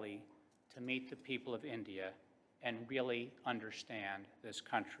Delhi to meet the people of India and really understand this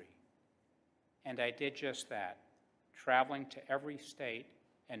country. And I did just that, traveling to every state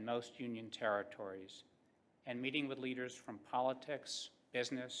and most union territories and meeting with leaders from politics,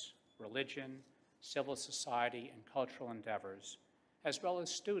 business, religion, civil society, and cultural endeavors, as well as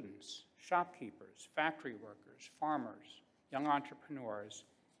students, shopkeepers, factory workers, farmers, young entrepreneurs,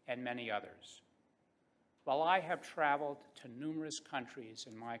 and many others. While I have traveled to numerous countries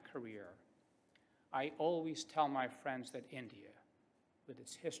in my career, I always tell my friends that India, with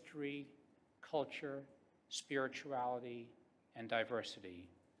its history, culture, spirituality, and diversity,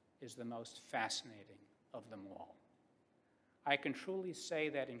 is the most fascinating of them all. I can truly say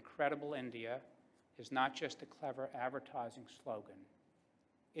that Incredible India is not just a clever advertising slogan.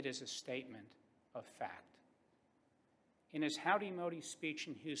 It is a statement of fact. In his Howdy Modi speech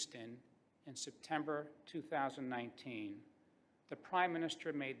in Houston in September 2019, the Prime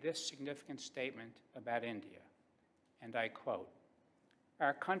Minister made this significant statement about India, and I quote,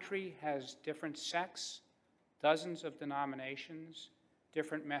 "Our country has different sects, dozens of denominations,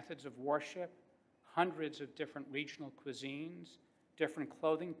 different methods of worship, hundreds of different regional cuisines, different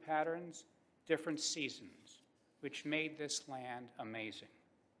clothing patterns, different seasons, which made this land amazing.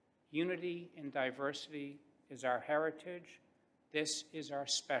 Unity in diversity is our heritage. This is our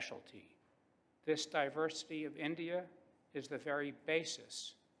specialty. This diversity of India is the very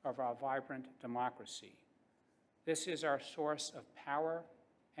basis of our vibrant democracy. This is our source of power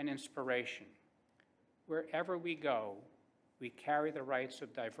and inspiration. Wherever we go, we carry the rights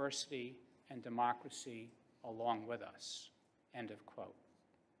of diversity and democracy along with us." End of quote.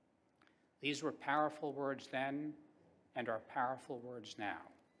 These were powerful words then and are powerful words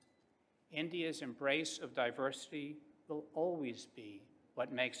now. India's embrace of diversity will always be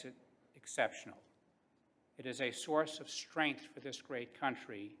what makes it exceptional. It is a source of strength for this great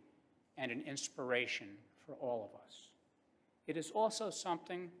country and an inspiration for all of us. It is also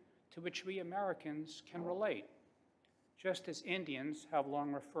something to which we Americans can relate. Just as Indians have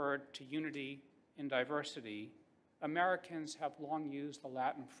long referred to unity in diversity, Americans have long used the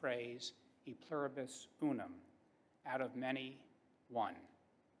Latin phrase e pluribus unum, out of many, one.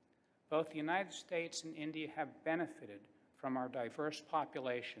 Both the United States and India have benefited from our diverse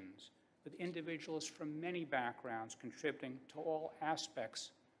populations, with individuals from many backgrounds contributing to all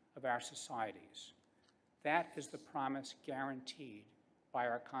aspects of our societies. That is the promise guaranteed by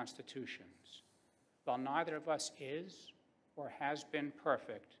our constitutions. While neither of us is or has been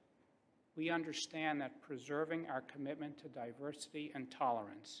perfect, we understand that preserving our commitment to diversity and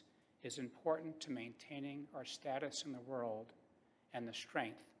tolerance is important to maintaining our status in the world and the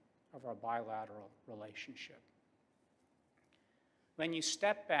strength of our bilateral relationship. When you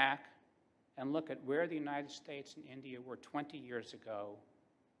step back and look at where the United States and India were 20 years ago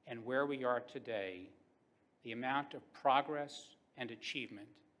and where we are today, the amount of progress and achievement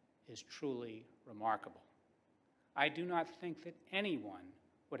is truly remarkable. I do not think that anyone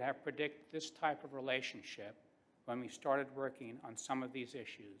would have predicted this type of relationship when we started working on some of these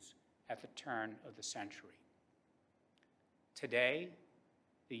issues at the turn of the century. Today,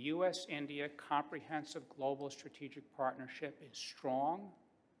 the U.S.-India Comprehensive Global Strategic Partnership is strong,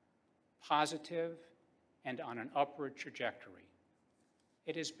 positive, and on an upward trajectory.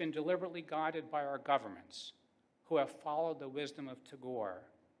 It has been deliberately guided by our governments, who have followed the wisdom of Tagore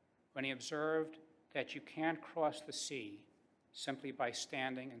when he observed that you can't cross the sea simply by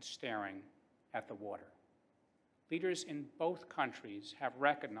standing and staring at the water. Leaders in both countries have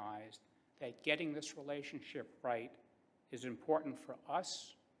recognized that getting this relationship right is important for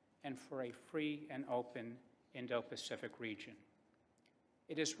us and for a free and open Indo-Pacific region.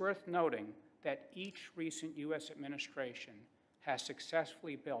 It is worth noting that each recent U.S. administration has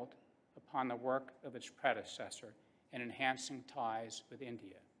successfully built upon the work of its predecessor in enhancing ties with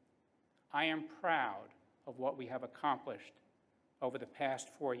India. I am proud of what we have accomplished over the past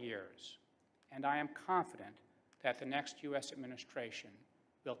 4 years, and I am confident that the next U.S. administration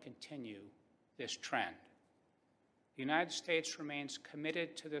will continue this trend. The United States remains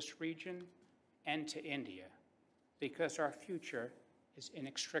committed to this region and to India because our future is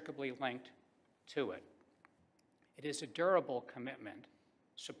inextricably linked to it. It is a durable commitment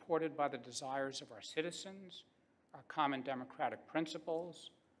supported by the desires of our citizens, our common democratic principles,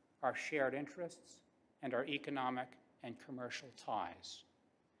 our shared interests, and our economic and commercial ties.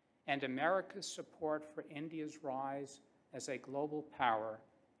 And America's support for India's rise as a global power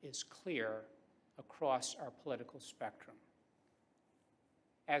is clear across our political spectrum.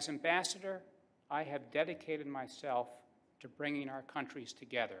 As ambassador, I have dedicated myself to bringing our countries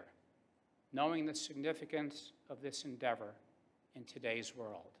together, knowing the significance of this endeavor in today's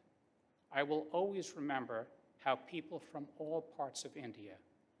world. I will always remember how people from all parts of India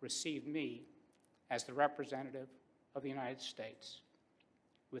received me as the representative of the United States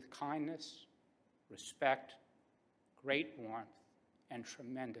with kindness, respect, great warmth, and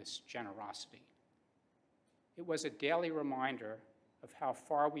tremendous generosity. It was a daily reminder of how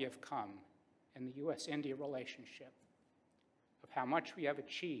far we have come in the U.S.-India relationship, of how much we have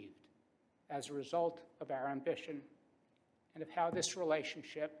achieved as a result of our ambition, and of how this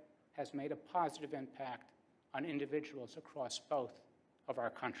relationship has made a positive impact on individuals across both of our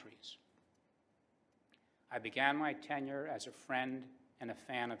countries. I began my tenure as a friend and a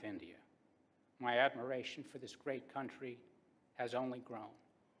fan of India. My admiration for this great country has only grown.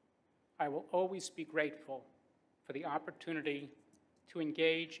 I will always be grateful for the opportunity to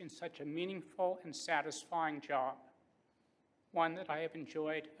engage in such a meaningful and satisfying job, one that I have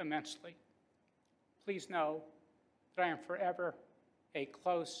enjoyed immensely. Please know that I am forever a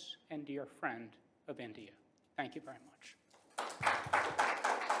close and dear friend of India. Thank you. Thank you very much. Thank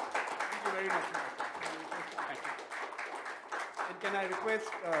you very much. Thank you. And can I request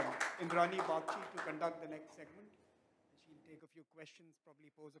Indrani Bakshi to conduct the next segment? She'll take a few questions,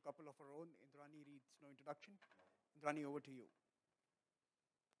 probably pose a couple of her own. Indrani reads no introduction. Indrani, over to you.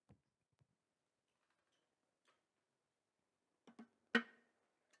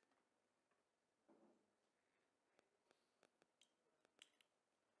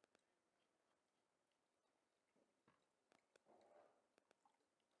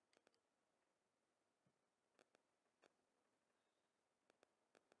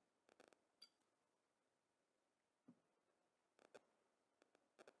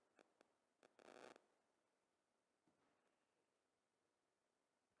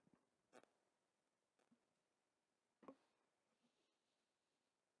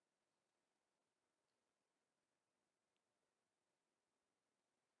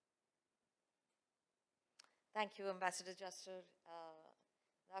 Thank you, Ambassador Juster.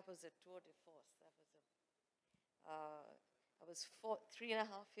 That was a tour de force. I was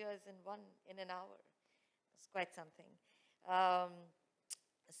 3.5 years in an hour. It's quite something.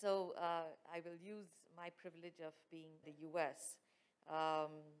 So I will use my privilege of being the U.S.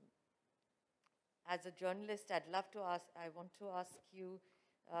 As a journalist, I want to ask you,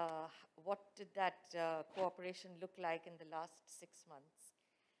 what did that cooperation look like in the last 6 months?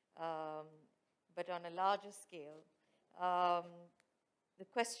 But on a larger scale, the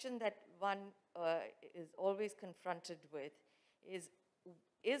question that one is always confronted with is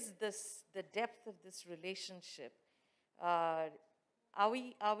this the depth of this relationship? Are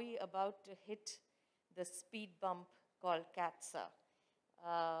we about to hit the speed bump called CATSA?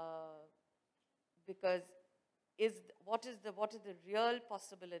 Because what are the real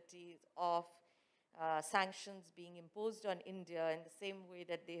possibilities of sanctions being imposed on India in the same way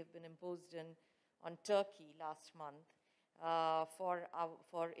that they have been imposed on Turkey last month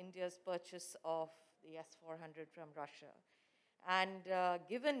for India's purchase of the S-400 from Russia? And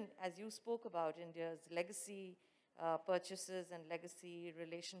given, as you spoke about, India's legacy purchases and legacy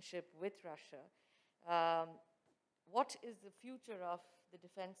relationship with Russia, what is the future of the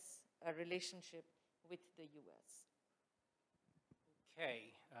defense relationship with the U.S.?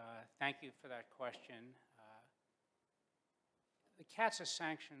 Okay, thank you for that question. The CATSA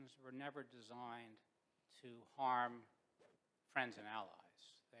sanctions were never designed to harm friends and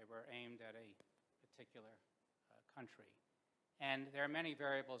allies. They were aimed at a particular country. And there are many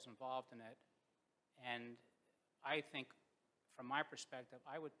variables involved in it. And I think, from my perspective,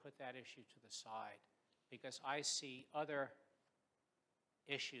 I would put that issue to the side because I see other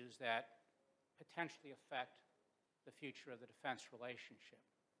issues that potentially affect the future of the defense relationship.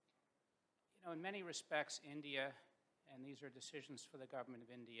 You know, in many respects, India, and these are decisions for the government of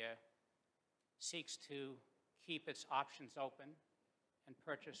India, seeks to keep its options open and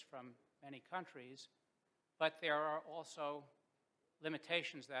purchase from many countries, but there are also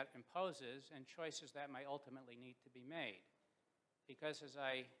limitations that imposes and choices that may ultimately need to be made. Because as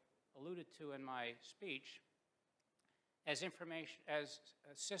I alluded to in my speech, as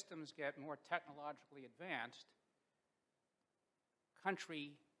systems get more technologically advanced,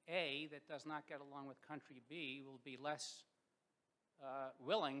 country A that does not get along with country B will be less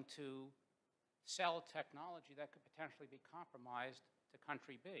willing to sell technology that could potentially be compromised to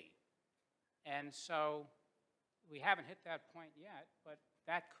country B. And so we haven't hit that point yet, but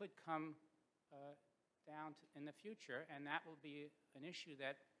that could come down in the future, and that will be an issue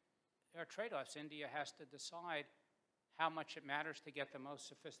that there are trade-offs. India has to decide how much it matters to get the most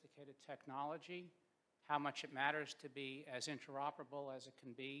sophisticated technology, how much it matters to be as interoperable as it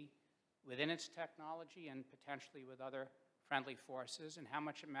can be within its technology and potentially with other friendly forces, and how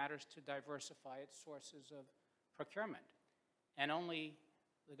much it matters to diversify its sources of procurement. And only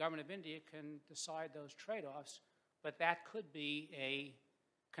the government of India can decide those trade-offs, but that could be a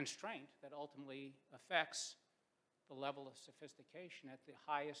constraint that ultimately affects the level of sophistication at the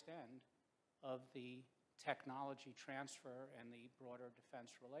highest end of the technology transfer and the broader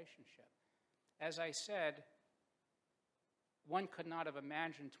defense relationship. As I said, one could not have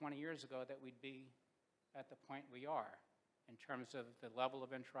imagined 20 years ago that we'd be at the point we are in terms of the level of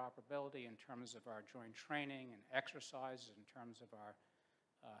interoperability, in terms of our joint training and exercises, in terms of our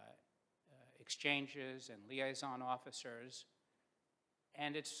exchanges and liaison officers.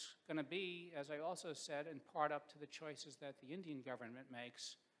 And it's going to be, as I also said, in part up to the choices that the Indian government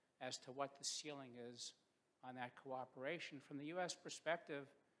makes as to what the ceiling is on that cooperation. From the U.S. perspective,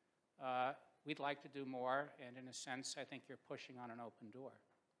 we'd like to do more, and in a sense, I think you're pushing on an open door.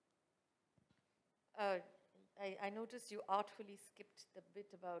 I noticed you artfully skipped the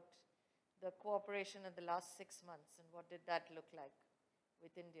bit about the cooperation in the last 6 months, and what did that look like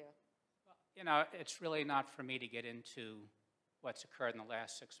with India? You know, it's really not for me to get into what's occurred in the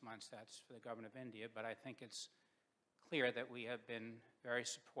last 6 months. That's for the government of India. But I think it's clear that we have been very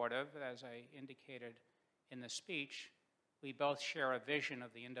supportive. As I indicated in the speech, we both share a vision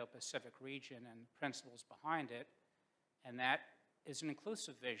of the Indo-Pacific region and the principles behind it. And that is an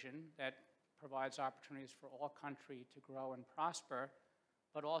inclusive vision that provides opportunities for all countries to grow and prosper,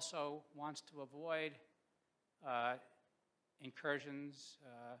 but also wants to avoid incursions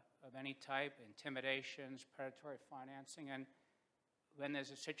of any type, intimidations, predatory financing. And when there's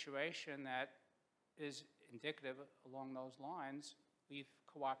a situation that is indicative along those lines, we've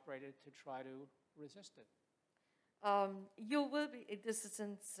cooperated to try to resist it. You will be, this is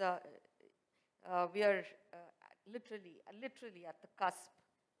since we are literally at the cusp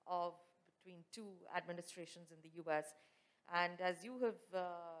of between two administrations in the U.S. And as you have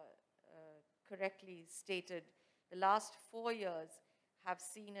correctly stated, the last 4 years have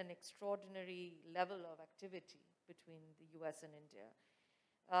seen an extraordinary level of activity between the U.S. and India.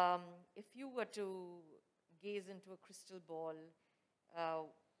 If you were to gaze into a crystal ball,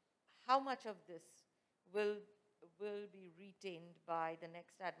 how much of this will be retained by the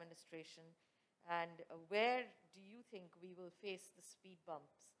next administration, and where do you think we will face the speed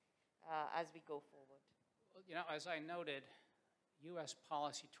bumps as we go forward? Well, you know, as I noted, U.S.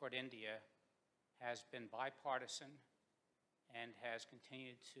 policy toward India has been bipartisan and has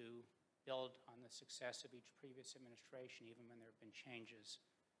continued to build on the success of each previous administration, even when there have been changes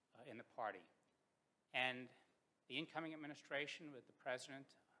in the party. And the incoming administration with the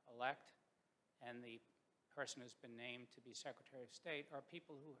president-elect and the person who's been named to be Secretary of State are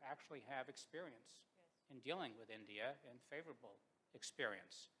people who actually have experience in dealing with India, and favorable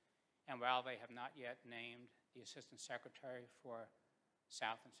experience. And while they have not yet named the Assistant Secretary for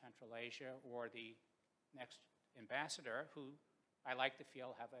South and Central Asia or the next ambassador, who I like to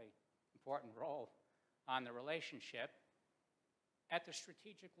feel have an important role on the relationship, at the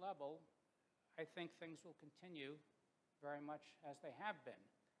strategic level, I think things will continue very much as they have been.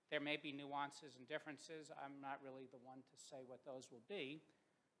 There may be nuances and differences. I'm not really the one to say what those will be,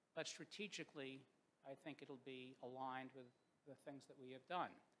 but strategically, I think it'll be aligned with the things that we have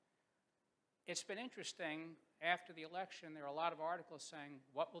done. It's been interesting, after the election, there are a lot of articles saying,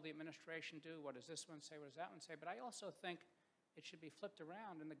 what will the administration do? What does this one say? What does that one say? But I also think it should be flipped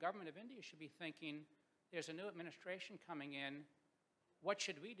around, and the government of India should be thinking, there's a new administration coming in. What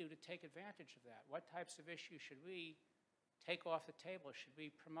should we do to take advantage of that? What types of issues should we take off the table? Should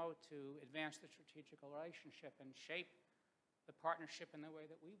we promote to advance the strategic relationship and shape the partnership in the way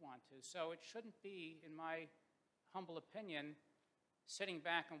that we want to? So it shouldn't be, in my humble opinion, sitting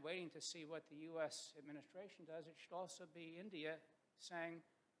back and waiting to see what the U.S. administration does. It should also be India saying,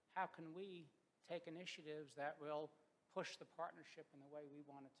 how can we take initiatives that will push the partnership in the way we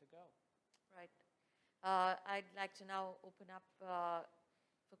want it to go? Right. I'd like to now open up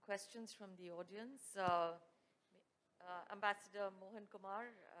for questions from the audience. Ambassador Mohan Kumar.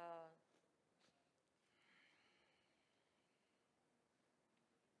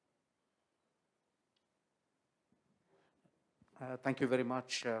 Thank you very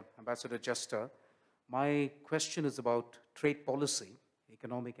much, Ambassador Jester. My question is about trade policy,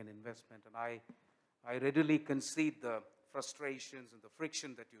 economic and investment, and I readily concede the frustrations and the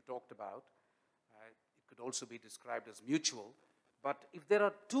friction that you talked about. It could also be described as mutual. But if there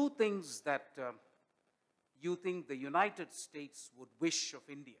are two things that you think the United States would wish of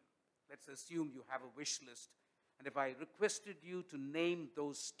India, let's assume you have a wish list, and if I requested you to name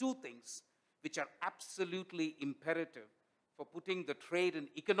those two things which are absolutely imperative for putting the trade and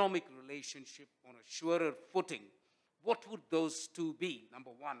economic relationship on a surer footing, what would those two be,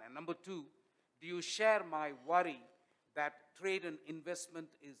 number one? And number two, do you share my worry that trade and investment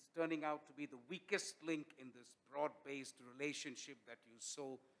is turning out to be the weakest link in this broad-based relationship that you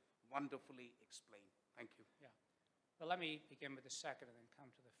so wonderfully explained? Thank you. Yeah. Well, let me begin with the second and then come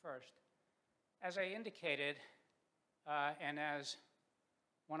to the first. As I indicated, and as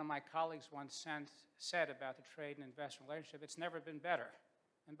one of my colleagues once said about the trade and investment relationship, it's never been better.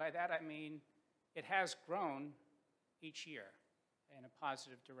 And by that I mean it has grown each year in a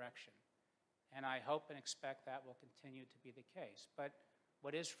positive direction. And I hope and expect that will continue to be the case. But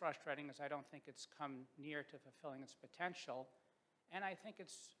what is frustrating is I don't think it's come near to fulfilling its potential. And I think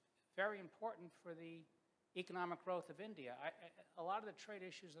it's very important for the economic growth of India. A lot of the trade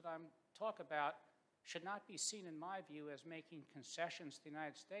issues that I'm talking about should not be seen, in my view, as making concessions to the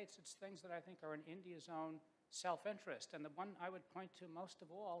United States. It's things that I think are in India's own self-interest. And the one I would point to most of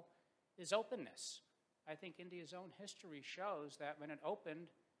all is openness. I think India's own history shows that when it opened,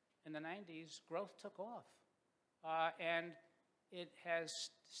 in the 90s, growth took off. And it has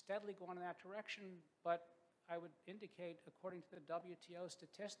steadily gone in that direction, but I would indicate, according to the WTO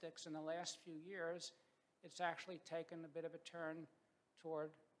statistics, in the last few years, it's actually taken a bit of a turn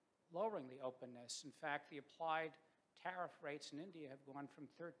toward lowering the openness. In fact, the applied tariff rates in India have gone from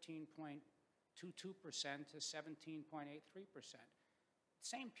 13.22% to 17.83%.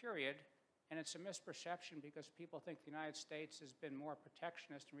 Same period, and it's a misperception because people think the United States has been more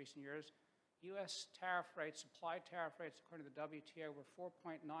protectionist in recent years. U.S. tariff rates, applied tariff rates, according to the WTO, were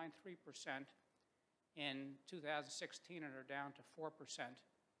 4.93% in 2016 and are down to 4%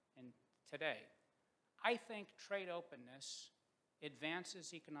 in today. I think trade openness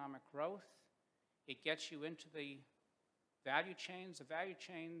advances economic growth. It gets you into the value chains. The value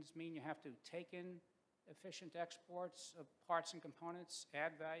chains mean you have to take in efficient exports of parts and components,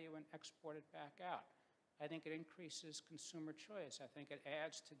 add value, and export it back out. I think it increases consumer choice. I think it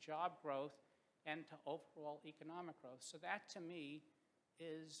adds to job growth and to overall economic growth. So that, to me,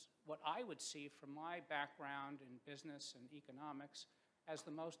 is what I would see from my background in business and economics as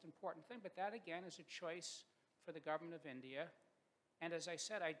the most important thing. But that, again, is a choice for the government of India. And as I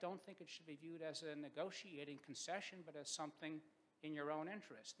said, I don't think it should be viewed as a negotiating concession, but as something in your own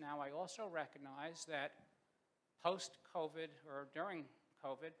interest. Now, I also recognize that post-COVID or during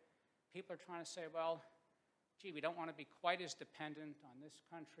COVID, people are trying to say, well, gee, we don't want to be quite as dependent on this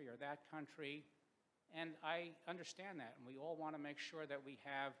country or that country. And I understand that. And we all want to make sure that we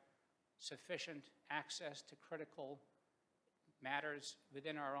have sufficient access to critical matters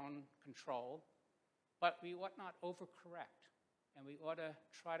within our own control. But we ought not overcorrect. And we ought to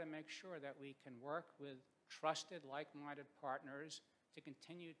try to make sure that we can work with trusted, like-minded partners to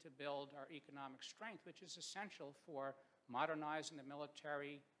continue to build our economic strength, which is essential for modernizing the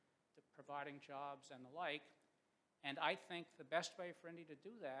military, to providing jobs and the like. And I think the best way for India to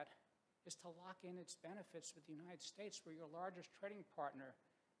do that is to lock in its benefits with the United States. We're your largest trading partner.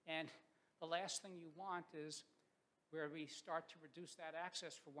 And the last thing you want is where we start to reduce that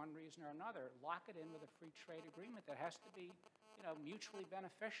access for one reason or another. Lock it in with a free trade agreement that has to be, mutually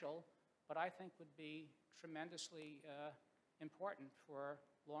beneficial, but I think would be tremendously important for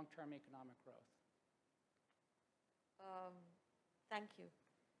long-term economic growth. Thank you.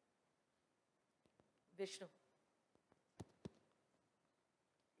 Vishnu.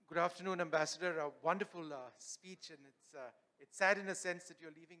 Good afternoon, Ambassador. A wonderful speech, and it's sad in a sense that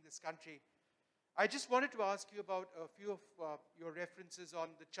you're leaving this country. I just wanted to ask you about a few of your references on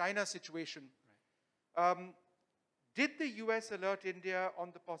the China situation. Right. Did the U.S. alert India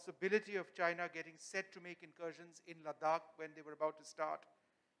on the possibility of China getting set to make incursions in Ladakh when they were about to start?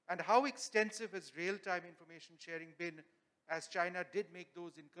 And how extensive has real-time information sharing been as China did make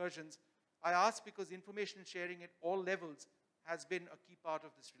those incursions? I ask because information sharing at all levels has been a key part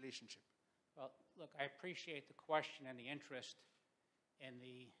of this relationship. Well, look, I appreciate the question and the interest in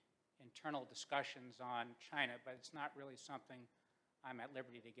the internal discussions on China, but it's not really something I'm at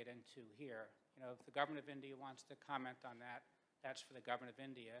liberty to get into here. If the government of India wants to comment on that, that's for the government of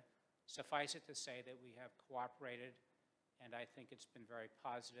India. Suffice it to say that we have cooperated, and I think it's been very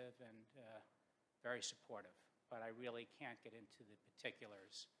positive and very supportive. But I really can't get into the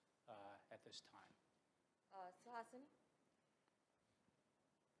particulars at this time. Suhasini?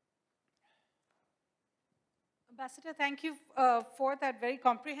 Ambassador, thank you for that very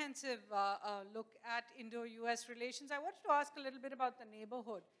comprehensive look at Indo-US relations. I wanted to ask a little bit about the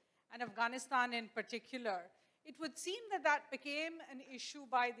neighborhood and Afghanistan in particular. It would seem that that became an issue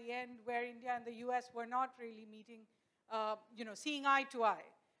by the end where India and the US were not really meeting, seeing eye to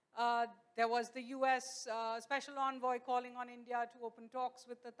eye. There was the US special envoy calling on India to open talks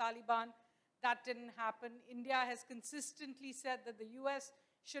with the Taliban. That didn't happen. India has consistently said that the US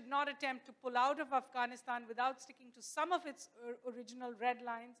should not attempt to pull out of Afghanistan without sticking to some of its original red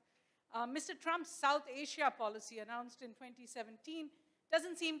lines. Mr. Trump's South Asia policy announced in 2017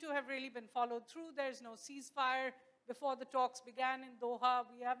 doesn't seem to have really been followed through. There's no ceasefire before the talks began in Doha.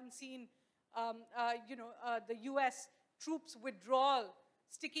 We haven't seen, the US troops withdrawal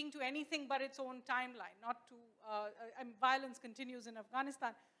sticking to anything but its own timeline, not to, violence continues in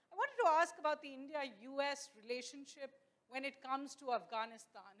Afghanistan. I wanted to ask about the India-US relationship when it comes to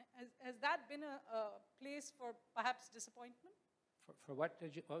Afghanistan. Has that been a place for perhaps disappointment? For what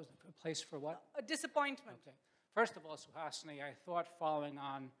did you, what was the place for what? A disappointment. Okay. First of all, Suhasini, I thought following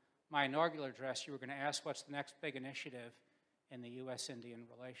on my inaugural address, you were going to ask what's the next big initiative in the U.S.-Indian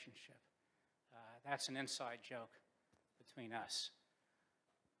relationship. That's an inside joke between us.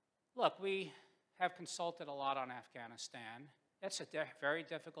 Look, we have consulted a lot on Afghanistan. It's a very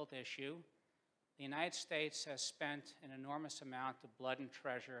difficult issue. The United States has spent an enormous amount of blood and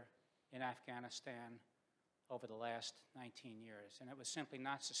treasure in Afghanistan over the last 19 years, and it was simply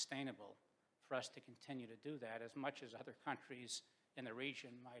not sustainable for us to continue to do that, as much as other countries in the region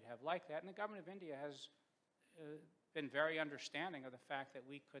might have liked that. And the government of India has been very understanding of the fact that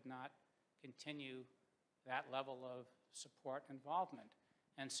we could not continue that level of support and involvement.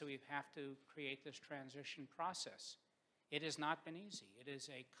 And so we have to create this transition process. It has not been easy. It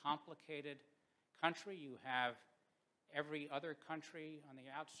is a complicated country. You have every other country on the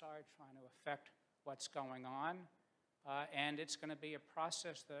outside trying to affect what's going on. And it's going to be a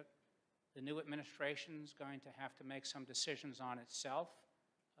process that the new administration is going to have to make some decisions on itself.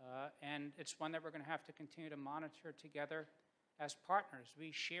 And it's one that we're going to have to continue to monitor together as partners.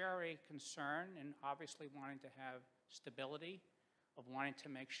 We share a concern in obviously wanting to have stability, of wanting to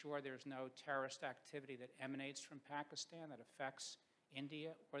make sure there's no terrorist activity that emanates from Pakistan that affects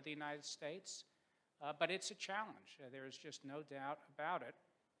India or the United States. But it's a challenge. There is just no doubt about it.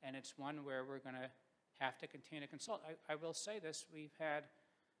 And it's one where we're going to have to continue to consult. I will say this. We've had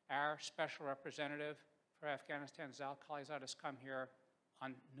our special representative for Afghanistan, Zal Khalilzad, has come here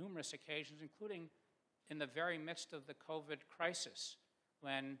on numerous occasions, including in the very midst of the COVID crisis,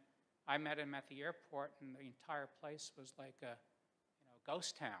 when I met him at the airport and the entire place was like a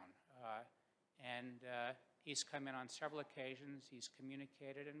ghost town. He's come in on several occasions, he's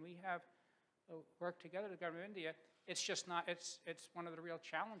communicated, and we have worked together with the government of India. It's just not, it's one of the real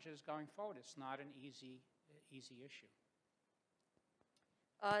challenges going forward. It's not an easy issue.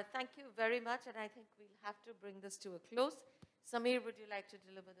 Thank you very much, and I think we'll have to bring this to a close. Samir, would you like to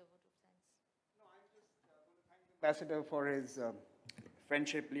deliver the vote of thanks? No, I just want to thank the Ambassador for his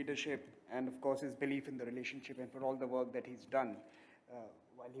friendship, leadership, and of course his belief in the relationship, and for all the work that he's done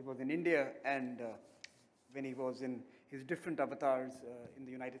while he was in India and when he was in his different avatars in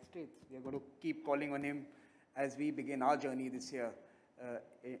the United States. We are going to keep calling on him as we begin our journey this year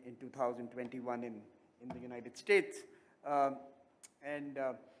in 2021 in the United States.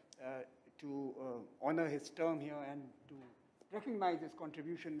 To honor his term here and to recognize his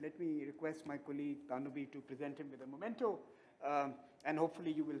contribution, let me request my colleague Tanubi to present him with a memento, and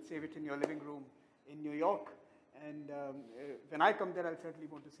hopefully you will save it in your living room in New York. And when I come there, I'll certainly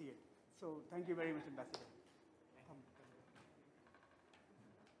want to see it. So thank you very much, Ambassador.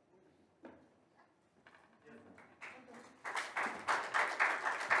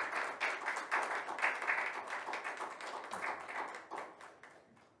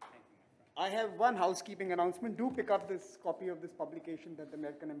 I have one housekeeping announcement. Do pick up this copy of this publication that the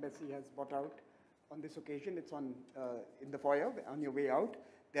American Embassy has brought out on this occasion. It's on in the foyer on your way out.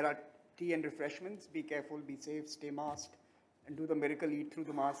 There are tea and refreshments. Be careful, be safe, stay masked, and do the miracle, eat through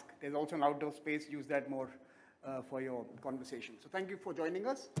the mask. There's also an outdoor space. Use that more for your conversation. So thank you for joining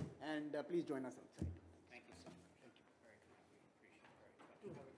us, and please join us outside.